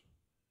powerless.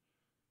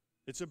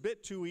 It's a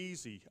bit too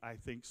easy, I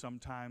think,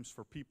 sometimes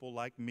for people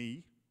like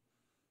me,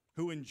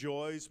 who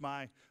enjoys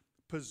my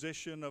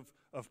position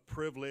of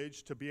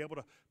privilege, to be able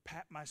to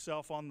pat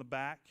myself on the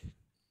back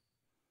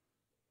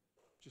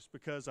just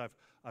because I've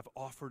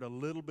offered a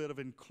little bit of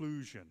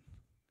inclusion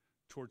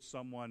towards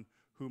someone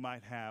who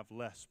might have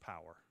less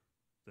power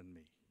than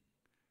me.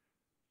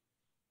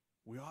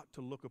 We ought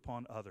to look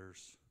upon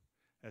others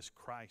as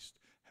Christ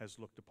has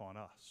looked upon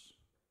us.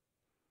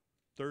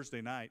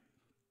 Thursday night,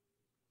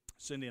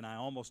 Cindy and I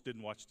almost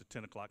didn't watch the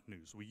 10 o'clock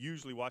news. We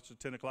usually watch the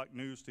 10 o'clock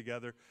news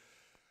together.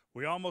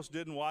 We almost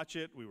didn't watch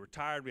it. We were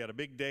tired. We had a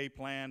big day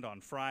planned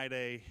on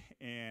Friday,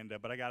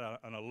 but I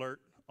got an alert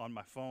on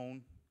my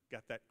phone.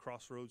 Got that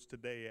Crossroads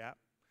Today app.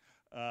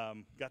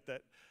 Got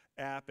that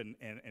app and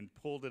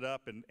pulled it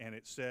up, and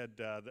it said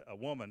that a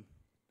woman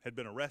had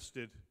been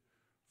arrested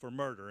for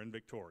murder in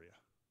Victoria.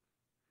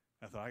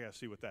 I thought, I got to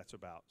see what that's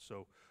about.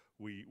 So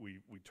we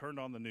turned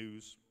on the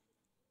news,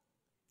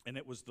 and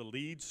it was the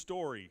lead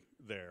story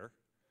there.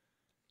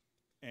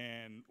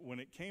 And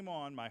when it came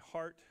on, my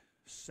heart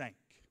sank.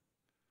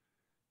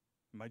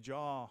 My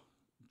jaw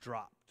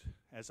dropped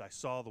as I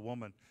saw the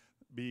woman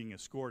being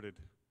escorted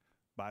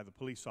by the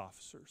police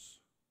officers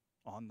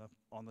on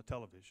the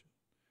television.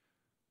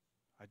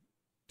 I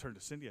turned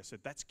to Cindy. I said,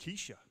 "That's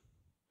Keisha.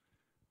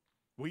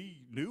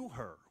 We knew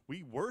her.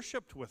 We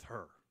worshiped with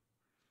her.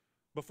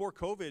 Before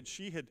COVID,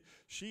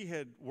 she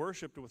had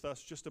worshiped with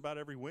us just about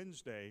every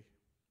Wednesday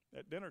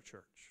at dinner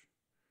church.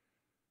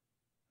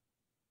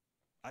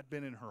 I'd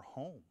been in her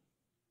home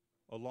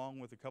along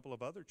with a couple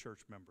of other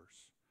church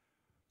members.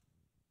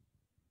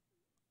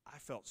 I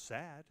felt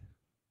sad,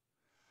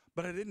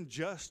 but I didn't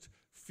just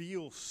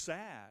feel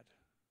sad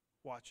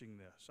watching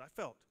this. I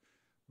felt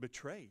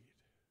betrayed.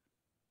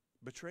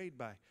 Betrayed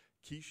by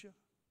Keisha,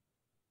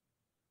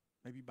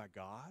 maybe by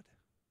God.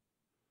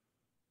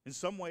 In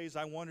some ways,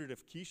 I wondered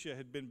if Keisha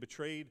had been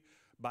betrayed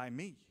by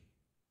me.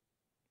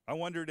 I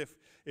wondered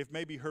if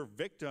maybe her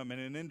victim in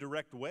an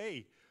indirect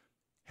way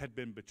had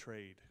been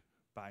betrayed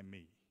by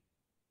me.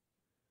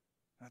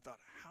 And I thought,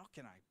 how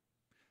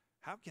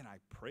can I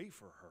pray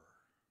for her?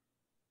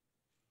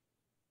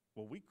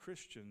 Well, we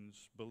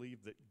Christians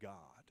believe that God,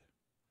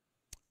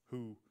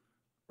 who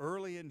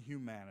early in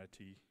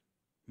humanity,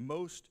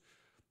 most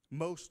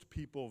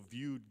people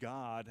viewed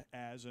God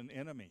as an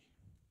enemy.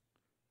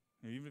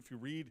 Even if you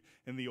read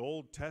in the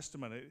Old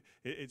Testament,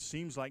 it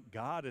seems like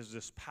God is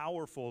this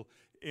powerful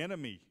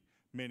enemy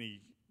many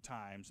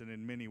times and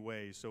in many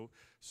ways.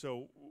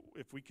 So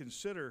if we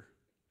consider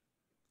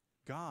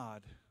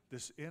God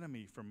this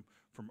enemy from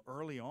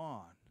early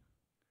on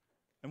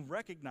and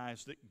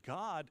recognize that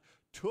God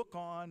took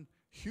on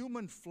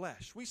human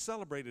flesh. We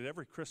celebrate it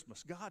every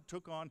Christmas. God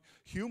took on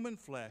human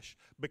flesh,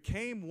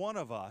 became one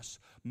of us,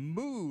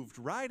 moved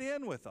right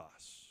in with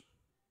us,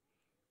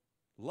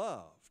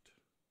 loved,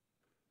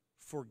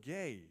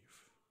 forgave,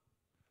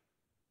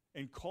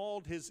 and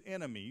called his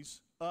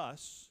enemies,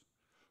 us,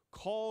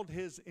 called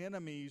his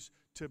enemies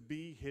to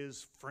be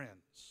his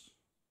friends.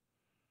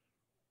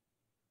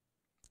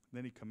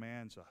 Then he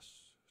commands us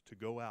to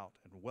go out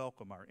and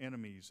welcome our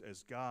enemies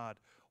as God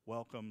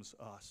welcomes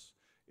us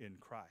in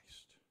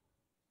Christ.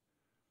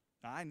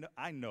 Now,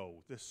 I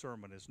know this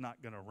sermon is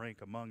not going to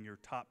rank among your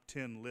top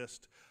 10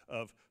 list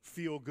of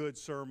feel-good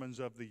sermons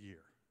of the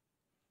year.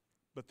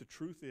 But the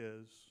truth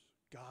is,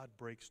 God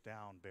breaks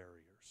down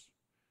barriers,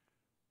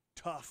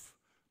 tough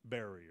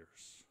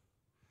barriers,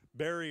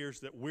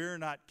 barriers that we're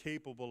not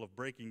capable of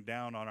breaking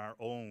down on our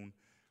own.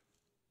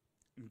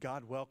 And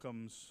God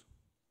welcomes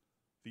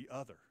the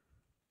other,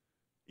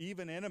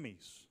 even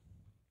enemies.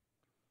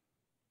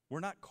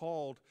 We're not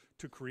called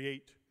to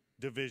create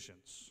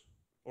divisions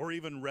or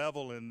even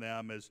revel in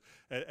them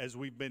as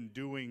we've been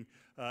doing,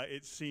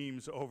 it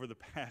seems, over the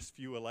past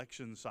few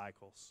election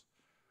cycles.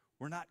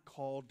 We're not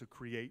called to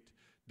create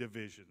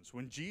divisions.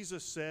 When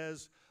Jesus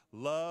says,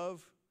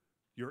 love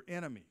your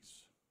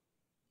enemies,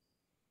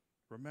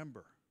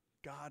 remember,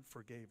 God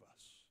forgave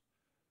us.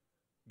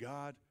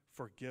 God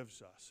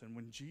forgives us. And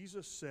when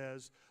Jesus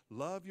says,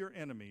 love your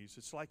enemies,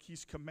 it's like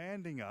he's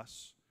commanding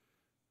us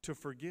to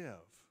forgive,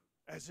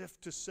 as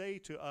if to say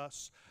to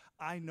us,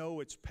 I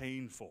know it's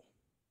painful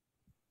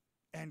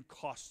and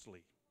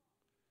costly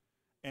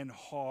and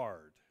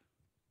hard.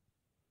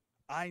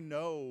 I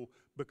know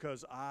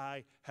because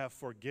I have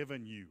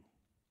forgiven you.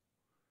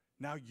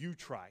 Now you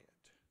try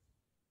it.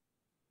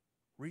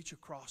 Reach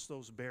across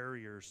those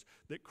barriers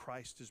that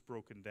Christ has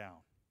broken down.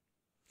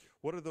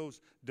 What are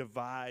those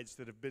divides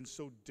that have been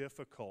so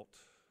difficult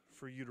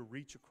for you to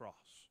reach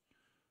across?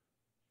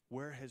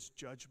 Where has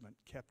judgment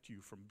kept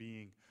you from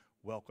being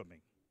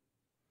welcoming?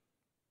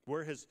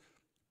 Where has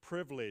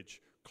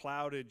privilege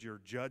clouded your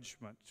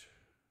judgment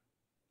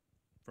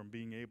from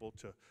being able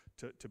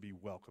to be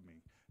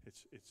welcoming?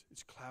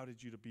 It's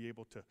clouded you to be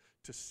able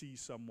to see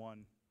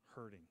someone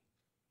hurting.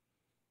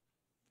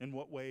 In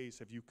what ways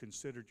have you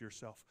considered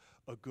yourself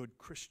a good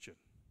Christian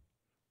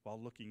while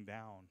looking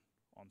down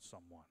on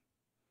someone?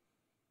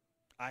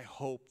 I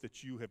hope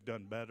that you have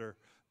done better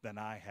than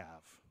I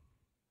have.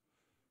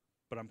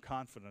 But I'm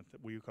confident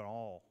that we can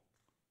all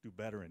do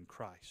better in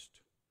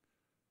Christ.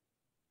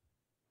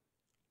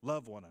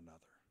 Love one another,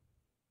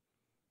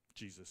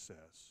 Jesus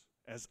says.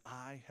 As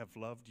I have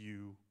loved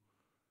you,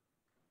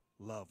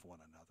 love one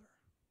another.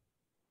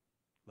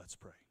 Let's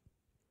pray.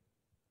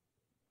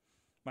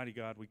 Mighty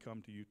God, we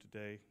come to you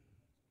today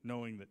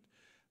knowing that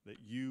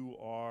you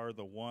are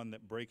the one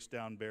that breaks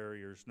down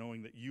barriers,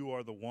 knowing that you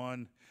are the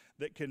one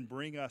that can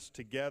bring us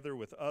together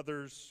with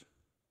others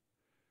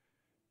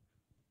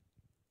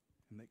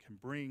and that can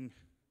bring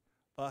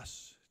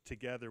us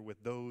together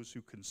with those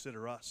who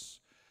consider us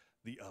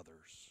the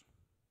others.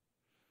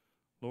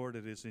 Lord,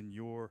 it is in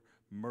your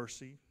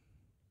mercy,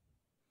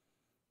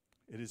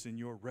 it is in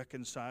your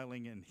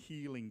reconciling and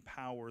healing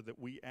power that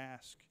we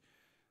ask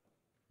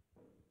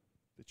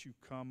that you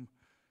come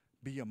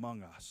be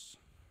among us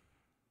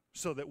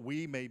so that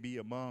we may be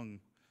among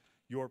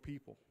your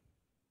people.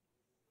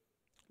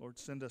 Lord,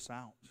 send us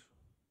out.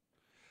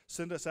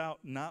 Send us out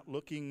not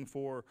looking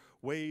for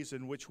ways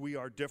in which we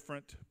are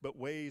different, but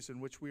ways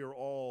in which we are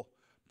all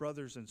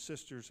brothers and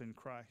sisters in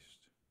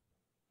Christ.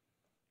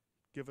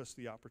 Give us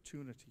the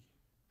opportunity.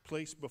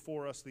 Place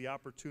before us the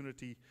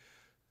opportunity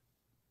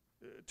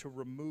to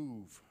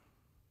remove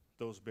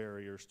those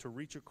barriers, to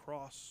reach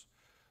across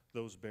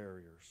those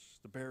barriers,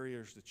 the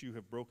barriers that you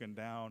have broken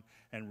down,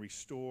 and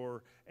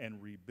restore and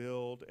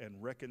rebuild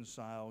and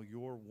reconcile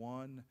your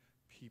one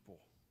people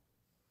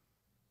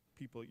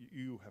people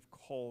you have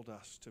called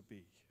us to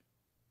be.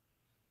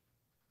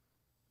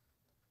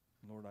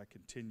 Lord, I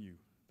continue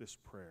this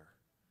prayer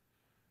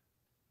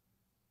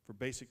for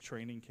basic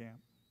training camp,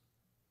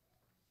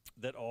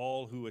 that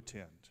all who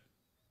attend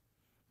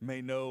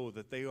may know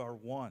that they are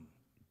one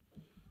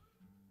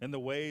in the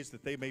ways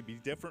that they may be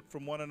different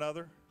from one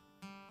another,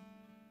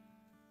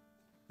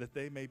 that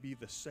they may be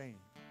the same.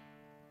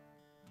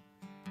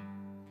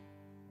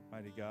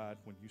 Mighty God,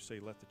 when you say,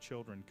 let the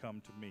children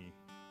come to me,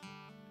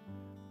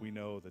 we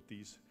know that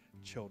these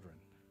children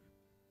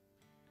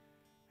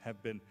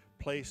have been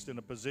placed in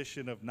a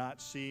position of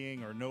not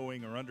seeing or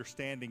knowing or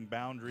understanding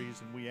boundaries,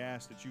 and we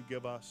ask that you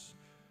give us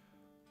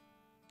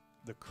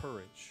the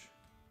courage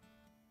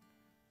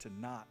to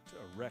not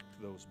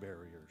erect those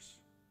barriers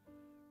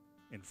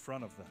in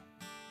front of them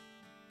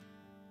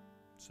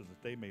so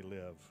that they may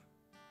live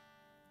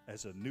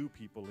as a new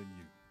people in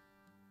you.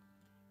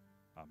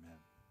 Amen.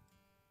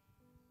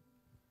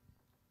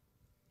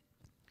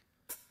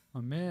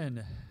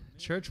 Amen.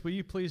 Church, will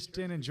you please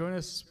stand and join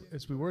us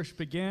as we worship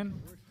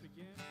again?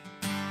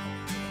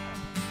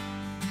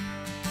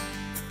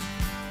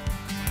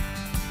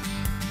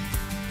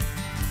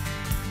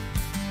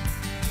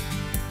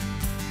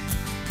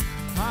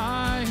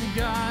 I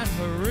got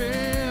a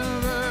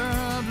river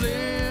of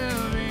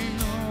living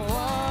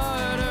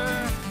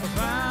water, a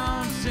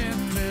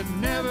fountain that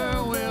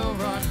never will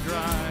run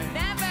dry.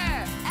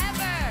 Never,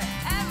 ever,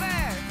 ever.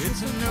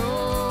 It's an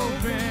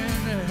open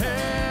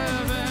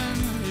heaven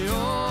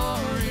you're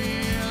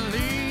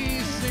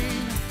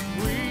releasing.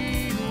 We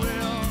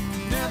will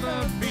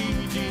never be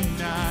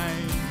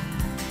denied.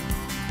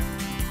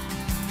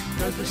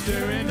 'Cause we're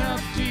stirring up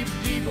deep,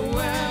 deep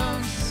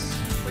wells.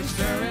 We're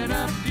stirring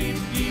up deep,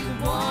 deep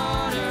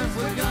waters.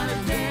 We're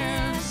gonna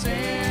dance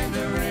in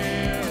the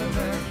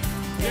river.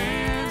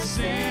 Dance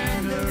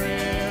in the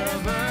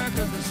river.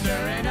 'Cause we're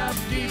stirring up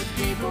deep,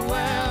 deep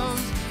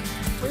wells.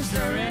 We're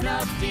stirring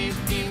up deep,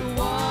 deep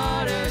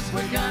waters.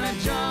 We're gonna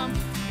jump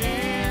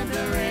in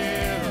the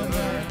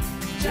river.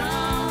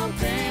 Jump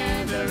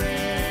in the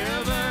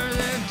river.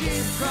 Then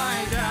deep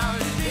cries out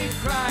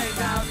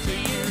to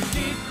you.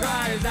 Deep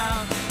cries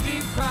out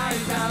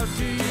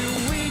to you.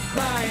 We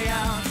cry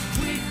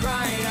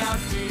out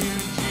to you,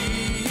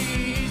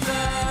 Jesus.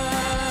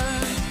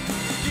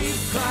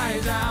 Deep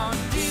cries out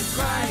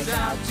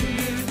to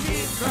you.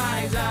 Deep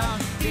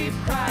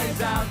cries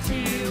out to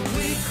you.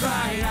 We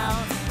cry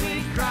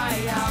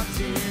out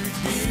to you,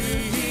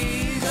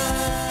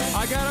 Jesus. I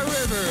got a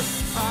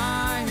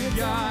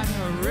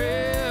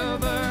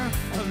river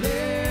of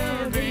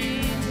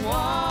living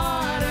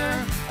water,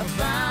 a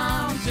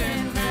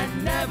fountain that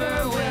never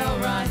will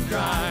run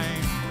dry.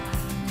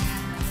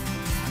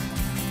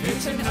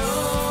 It's an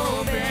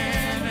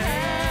open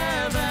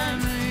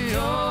heaven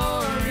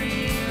you're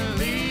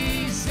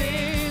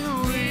releasing.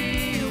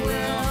 We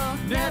will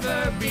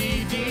never be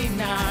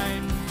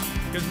denied.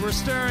 'Cause we're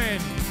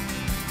stirring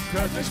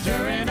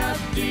up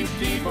deep,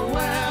 deep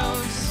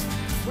wells.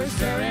 We're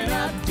stirring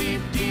up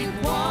deep, deep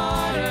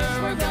waters.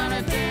 We're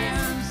gonna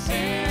dance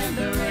in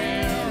the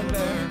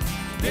river.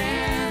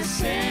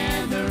 Dance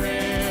in the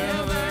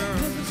river.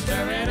 We're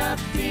stirring up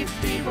deep,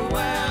 deep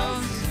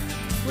wells.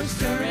 We're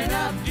stirring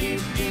up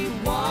deep, deep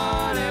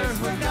waters.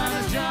 We're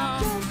gonna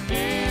jump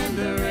in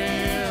the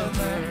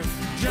river.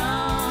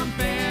 Jump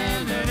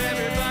in, and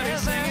everybody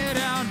sing it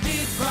out.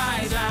 Deep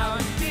cries out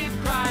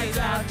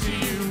to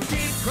you.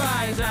 Deep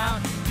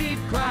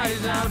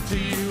cries out to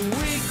you.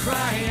 We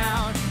cry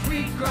out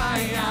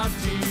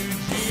to you,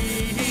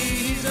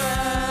 Jesus.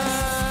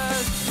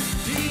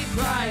 Deep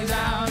cries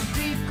out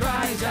to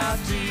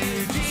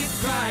you. Deep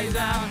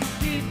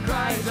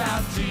cries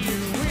out to you.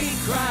 We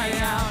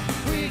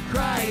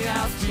cry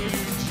out to you,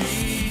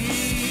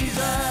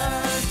 Jesus.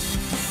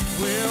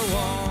 We're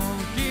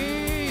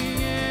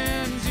walking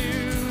into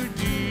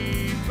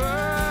deeper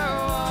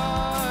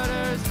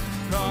waters,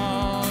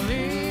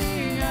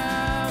 calling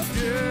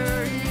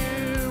after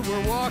you.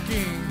 We're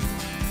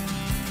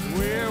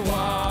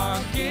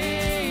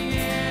walking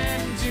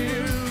into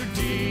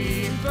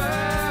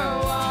deeper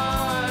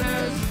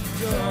waters,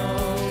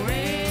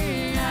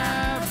 going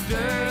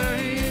after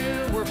you.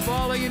 We're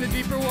falling into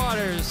deeper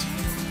waters.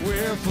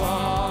 We're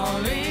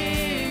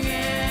falling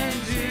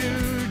into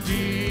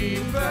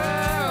deeper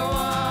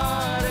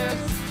waters,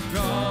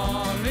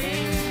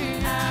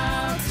 calling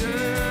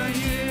after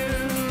you.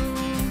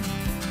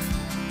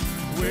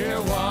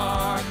 We're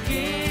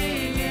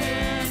walking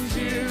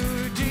into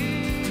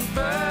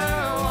deeper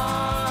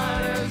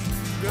waters,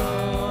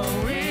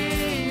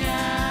 going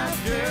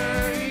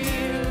after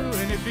you.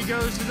 And if he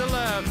goes to the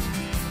left,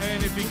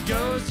 and if he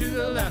goes to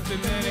the left,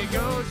 and then he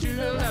goes to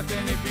the left,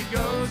 and if he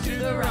goes to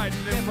the right,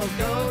 then we'll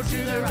go to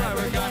the right.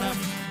 We're gonna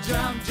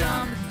jump,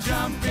 jump,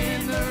 jump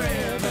in the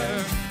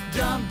river.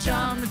 Jump,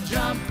 jump,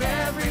 jump,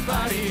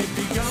 everybody. If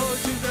he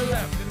goes to the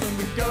left, and then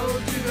we go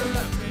to the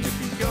left, and if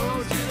he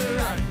goes to the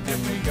right, then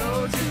we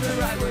go to the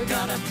right. We're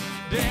gonna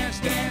dance,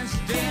 dance,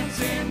 dance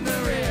in the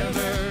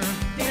river.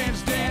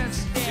 Dance,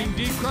 dance, sing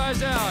deep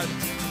cries out.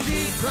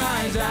 Deep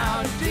cries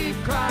out, deep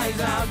cries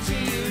out to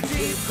you,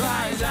 deep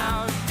cries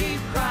out,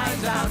 deep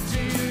cries out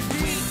to you,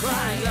 deep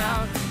cries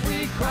out,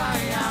 we cry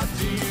out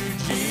to you,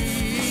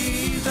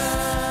 Jesus.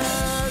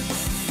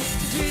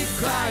 Deep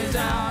cries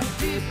out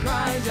to you, deep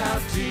cries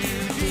out to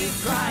you,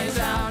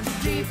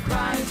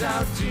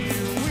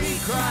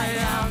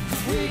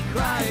 we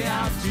cry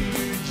out to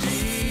you,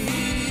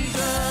 Jesus.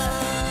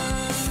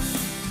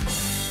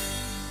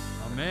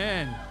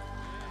 Amen.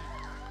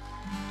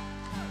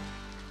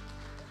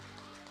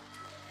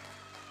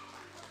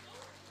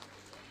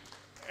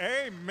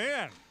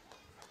 Amen.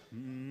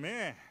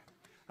 Man,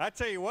 I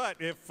tell you what,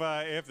 if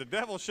the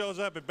devil shows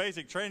up at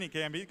basic training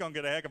camp, he's going to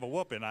get a heck of a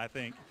whooping, I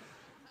think.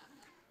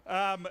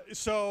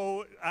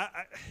 So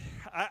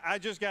I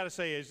just got to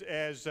say,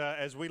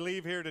 as we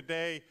leave here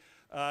today,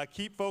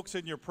 keep folks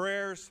in your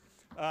prayers.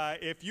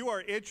 If you are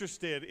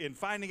interested in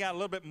finding out a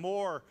little bit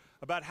more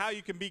about how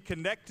you can be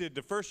connected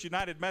to First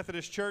United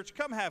Methodist Church,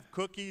 come have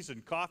cookies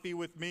and coffee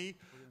with me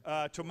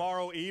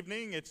tomorrow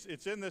evening.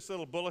 It's in this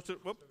little bulletin.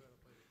 Whoop.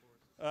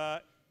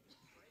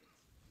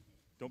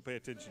 Don't pay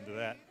attention to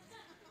that.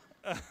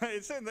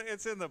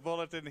 It's in the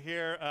bulletin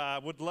here.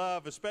 Would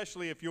love,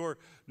 especially if you're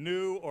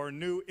new or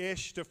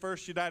new-ish to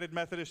First United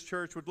Methodist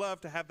Church, would love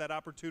to have that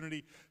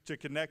opportunity to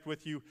connect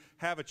with you,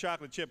 have a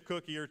chocolate chip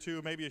cookie or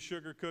two, maybe a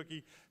sugar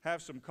cookie,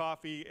 have some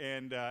coffee,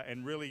 and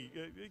really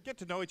get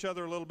to know each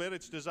other a little bit.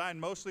 It's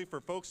designed mostly for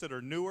folks that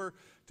are newer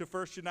to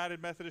First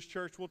United Methodist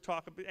Church. We'll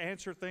talk,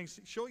 answer things,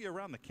 show you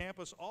around the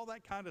campus, all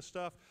that kind of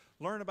stuff.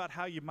 Learn about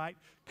how you might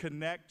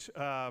connect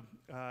at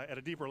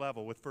a deeper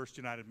level with First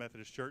United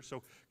Methodist Church.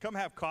 So come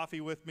have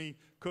coffee with me,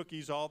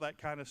 cookies, all that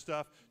kind of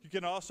stuff. You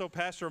can also,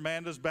 Pastor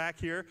Amanda's back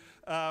here.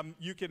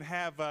 You can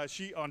have,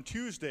 on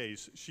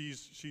Tuesdays,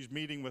 she's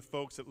meeting with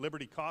folks at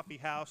Liberty Coffee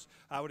House.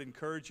 I would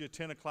encourage you,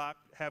 10 o'clock,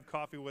 have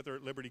coffee with her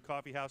at Liberty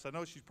Coffee House. I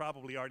know she's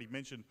probably already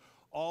mentioned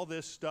all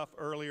this stuff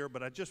earlier,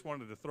 but I just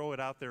wanted to throw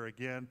it out there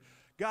again.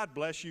 God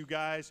bless you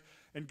guys,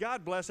 and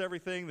God bless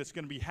everything that's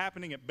going to be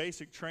happening at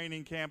Basic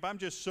Training Camp. I'm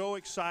just so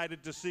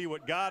excited to see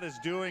what God is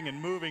doing and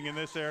moving in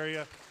this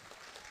area.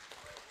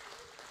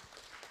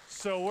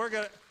 So we're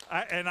going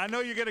to, and I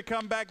know you're going to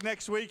come back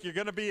next week. You're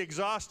going to be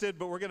exhausted,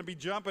 but we're going to be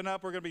jumping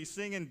up. We're going to be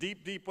singing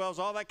Deep, Deep Wells,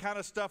 all that kind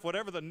of stuff,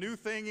 whatever the new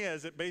thing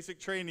is at Basic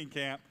Training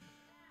Camp.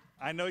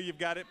 I know you've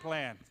got it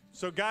planned.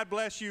 So God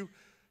bless you.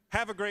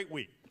 Have a great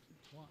week.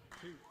 1,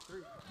 2,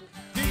 3, 4.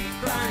 Deep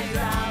cries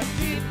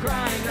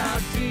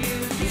out to you,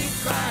 deep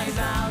cries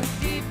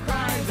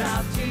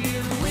out to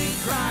you, we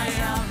cry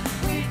out.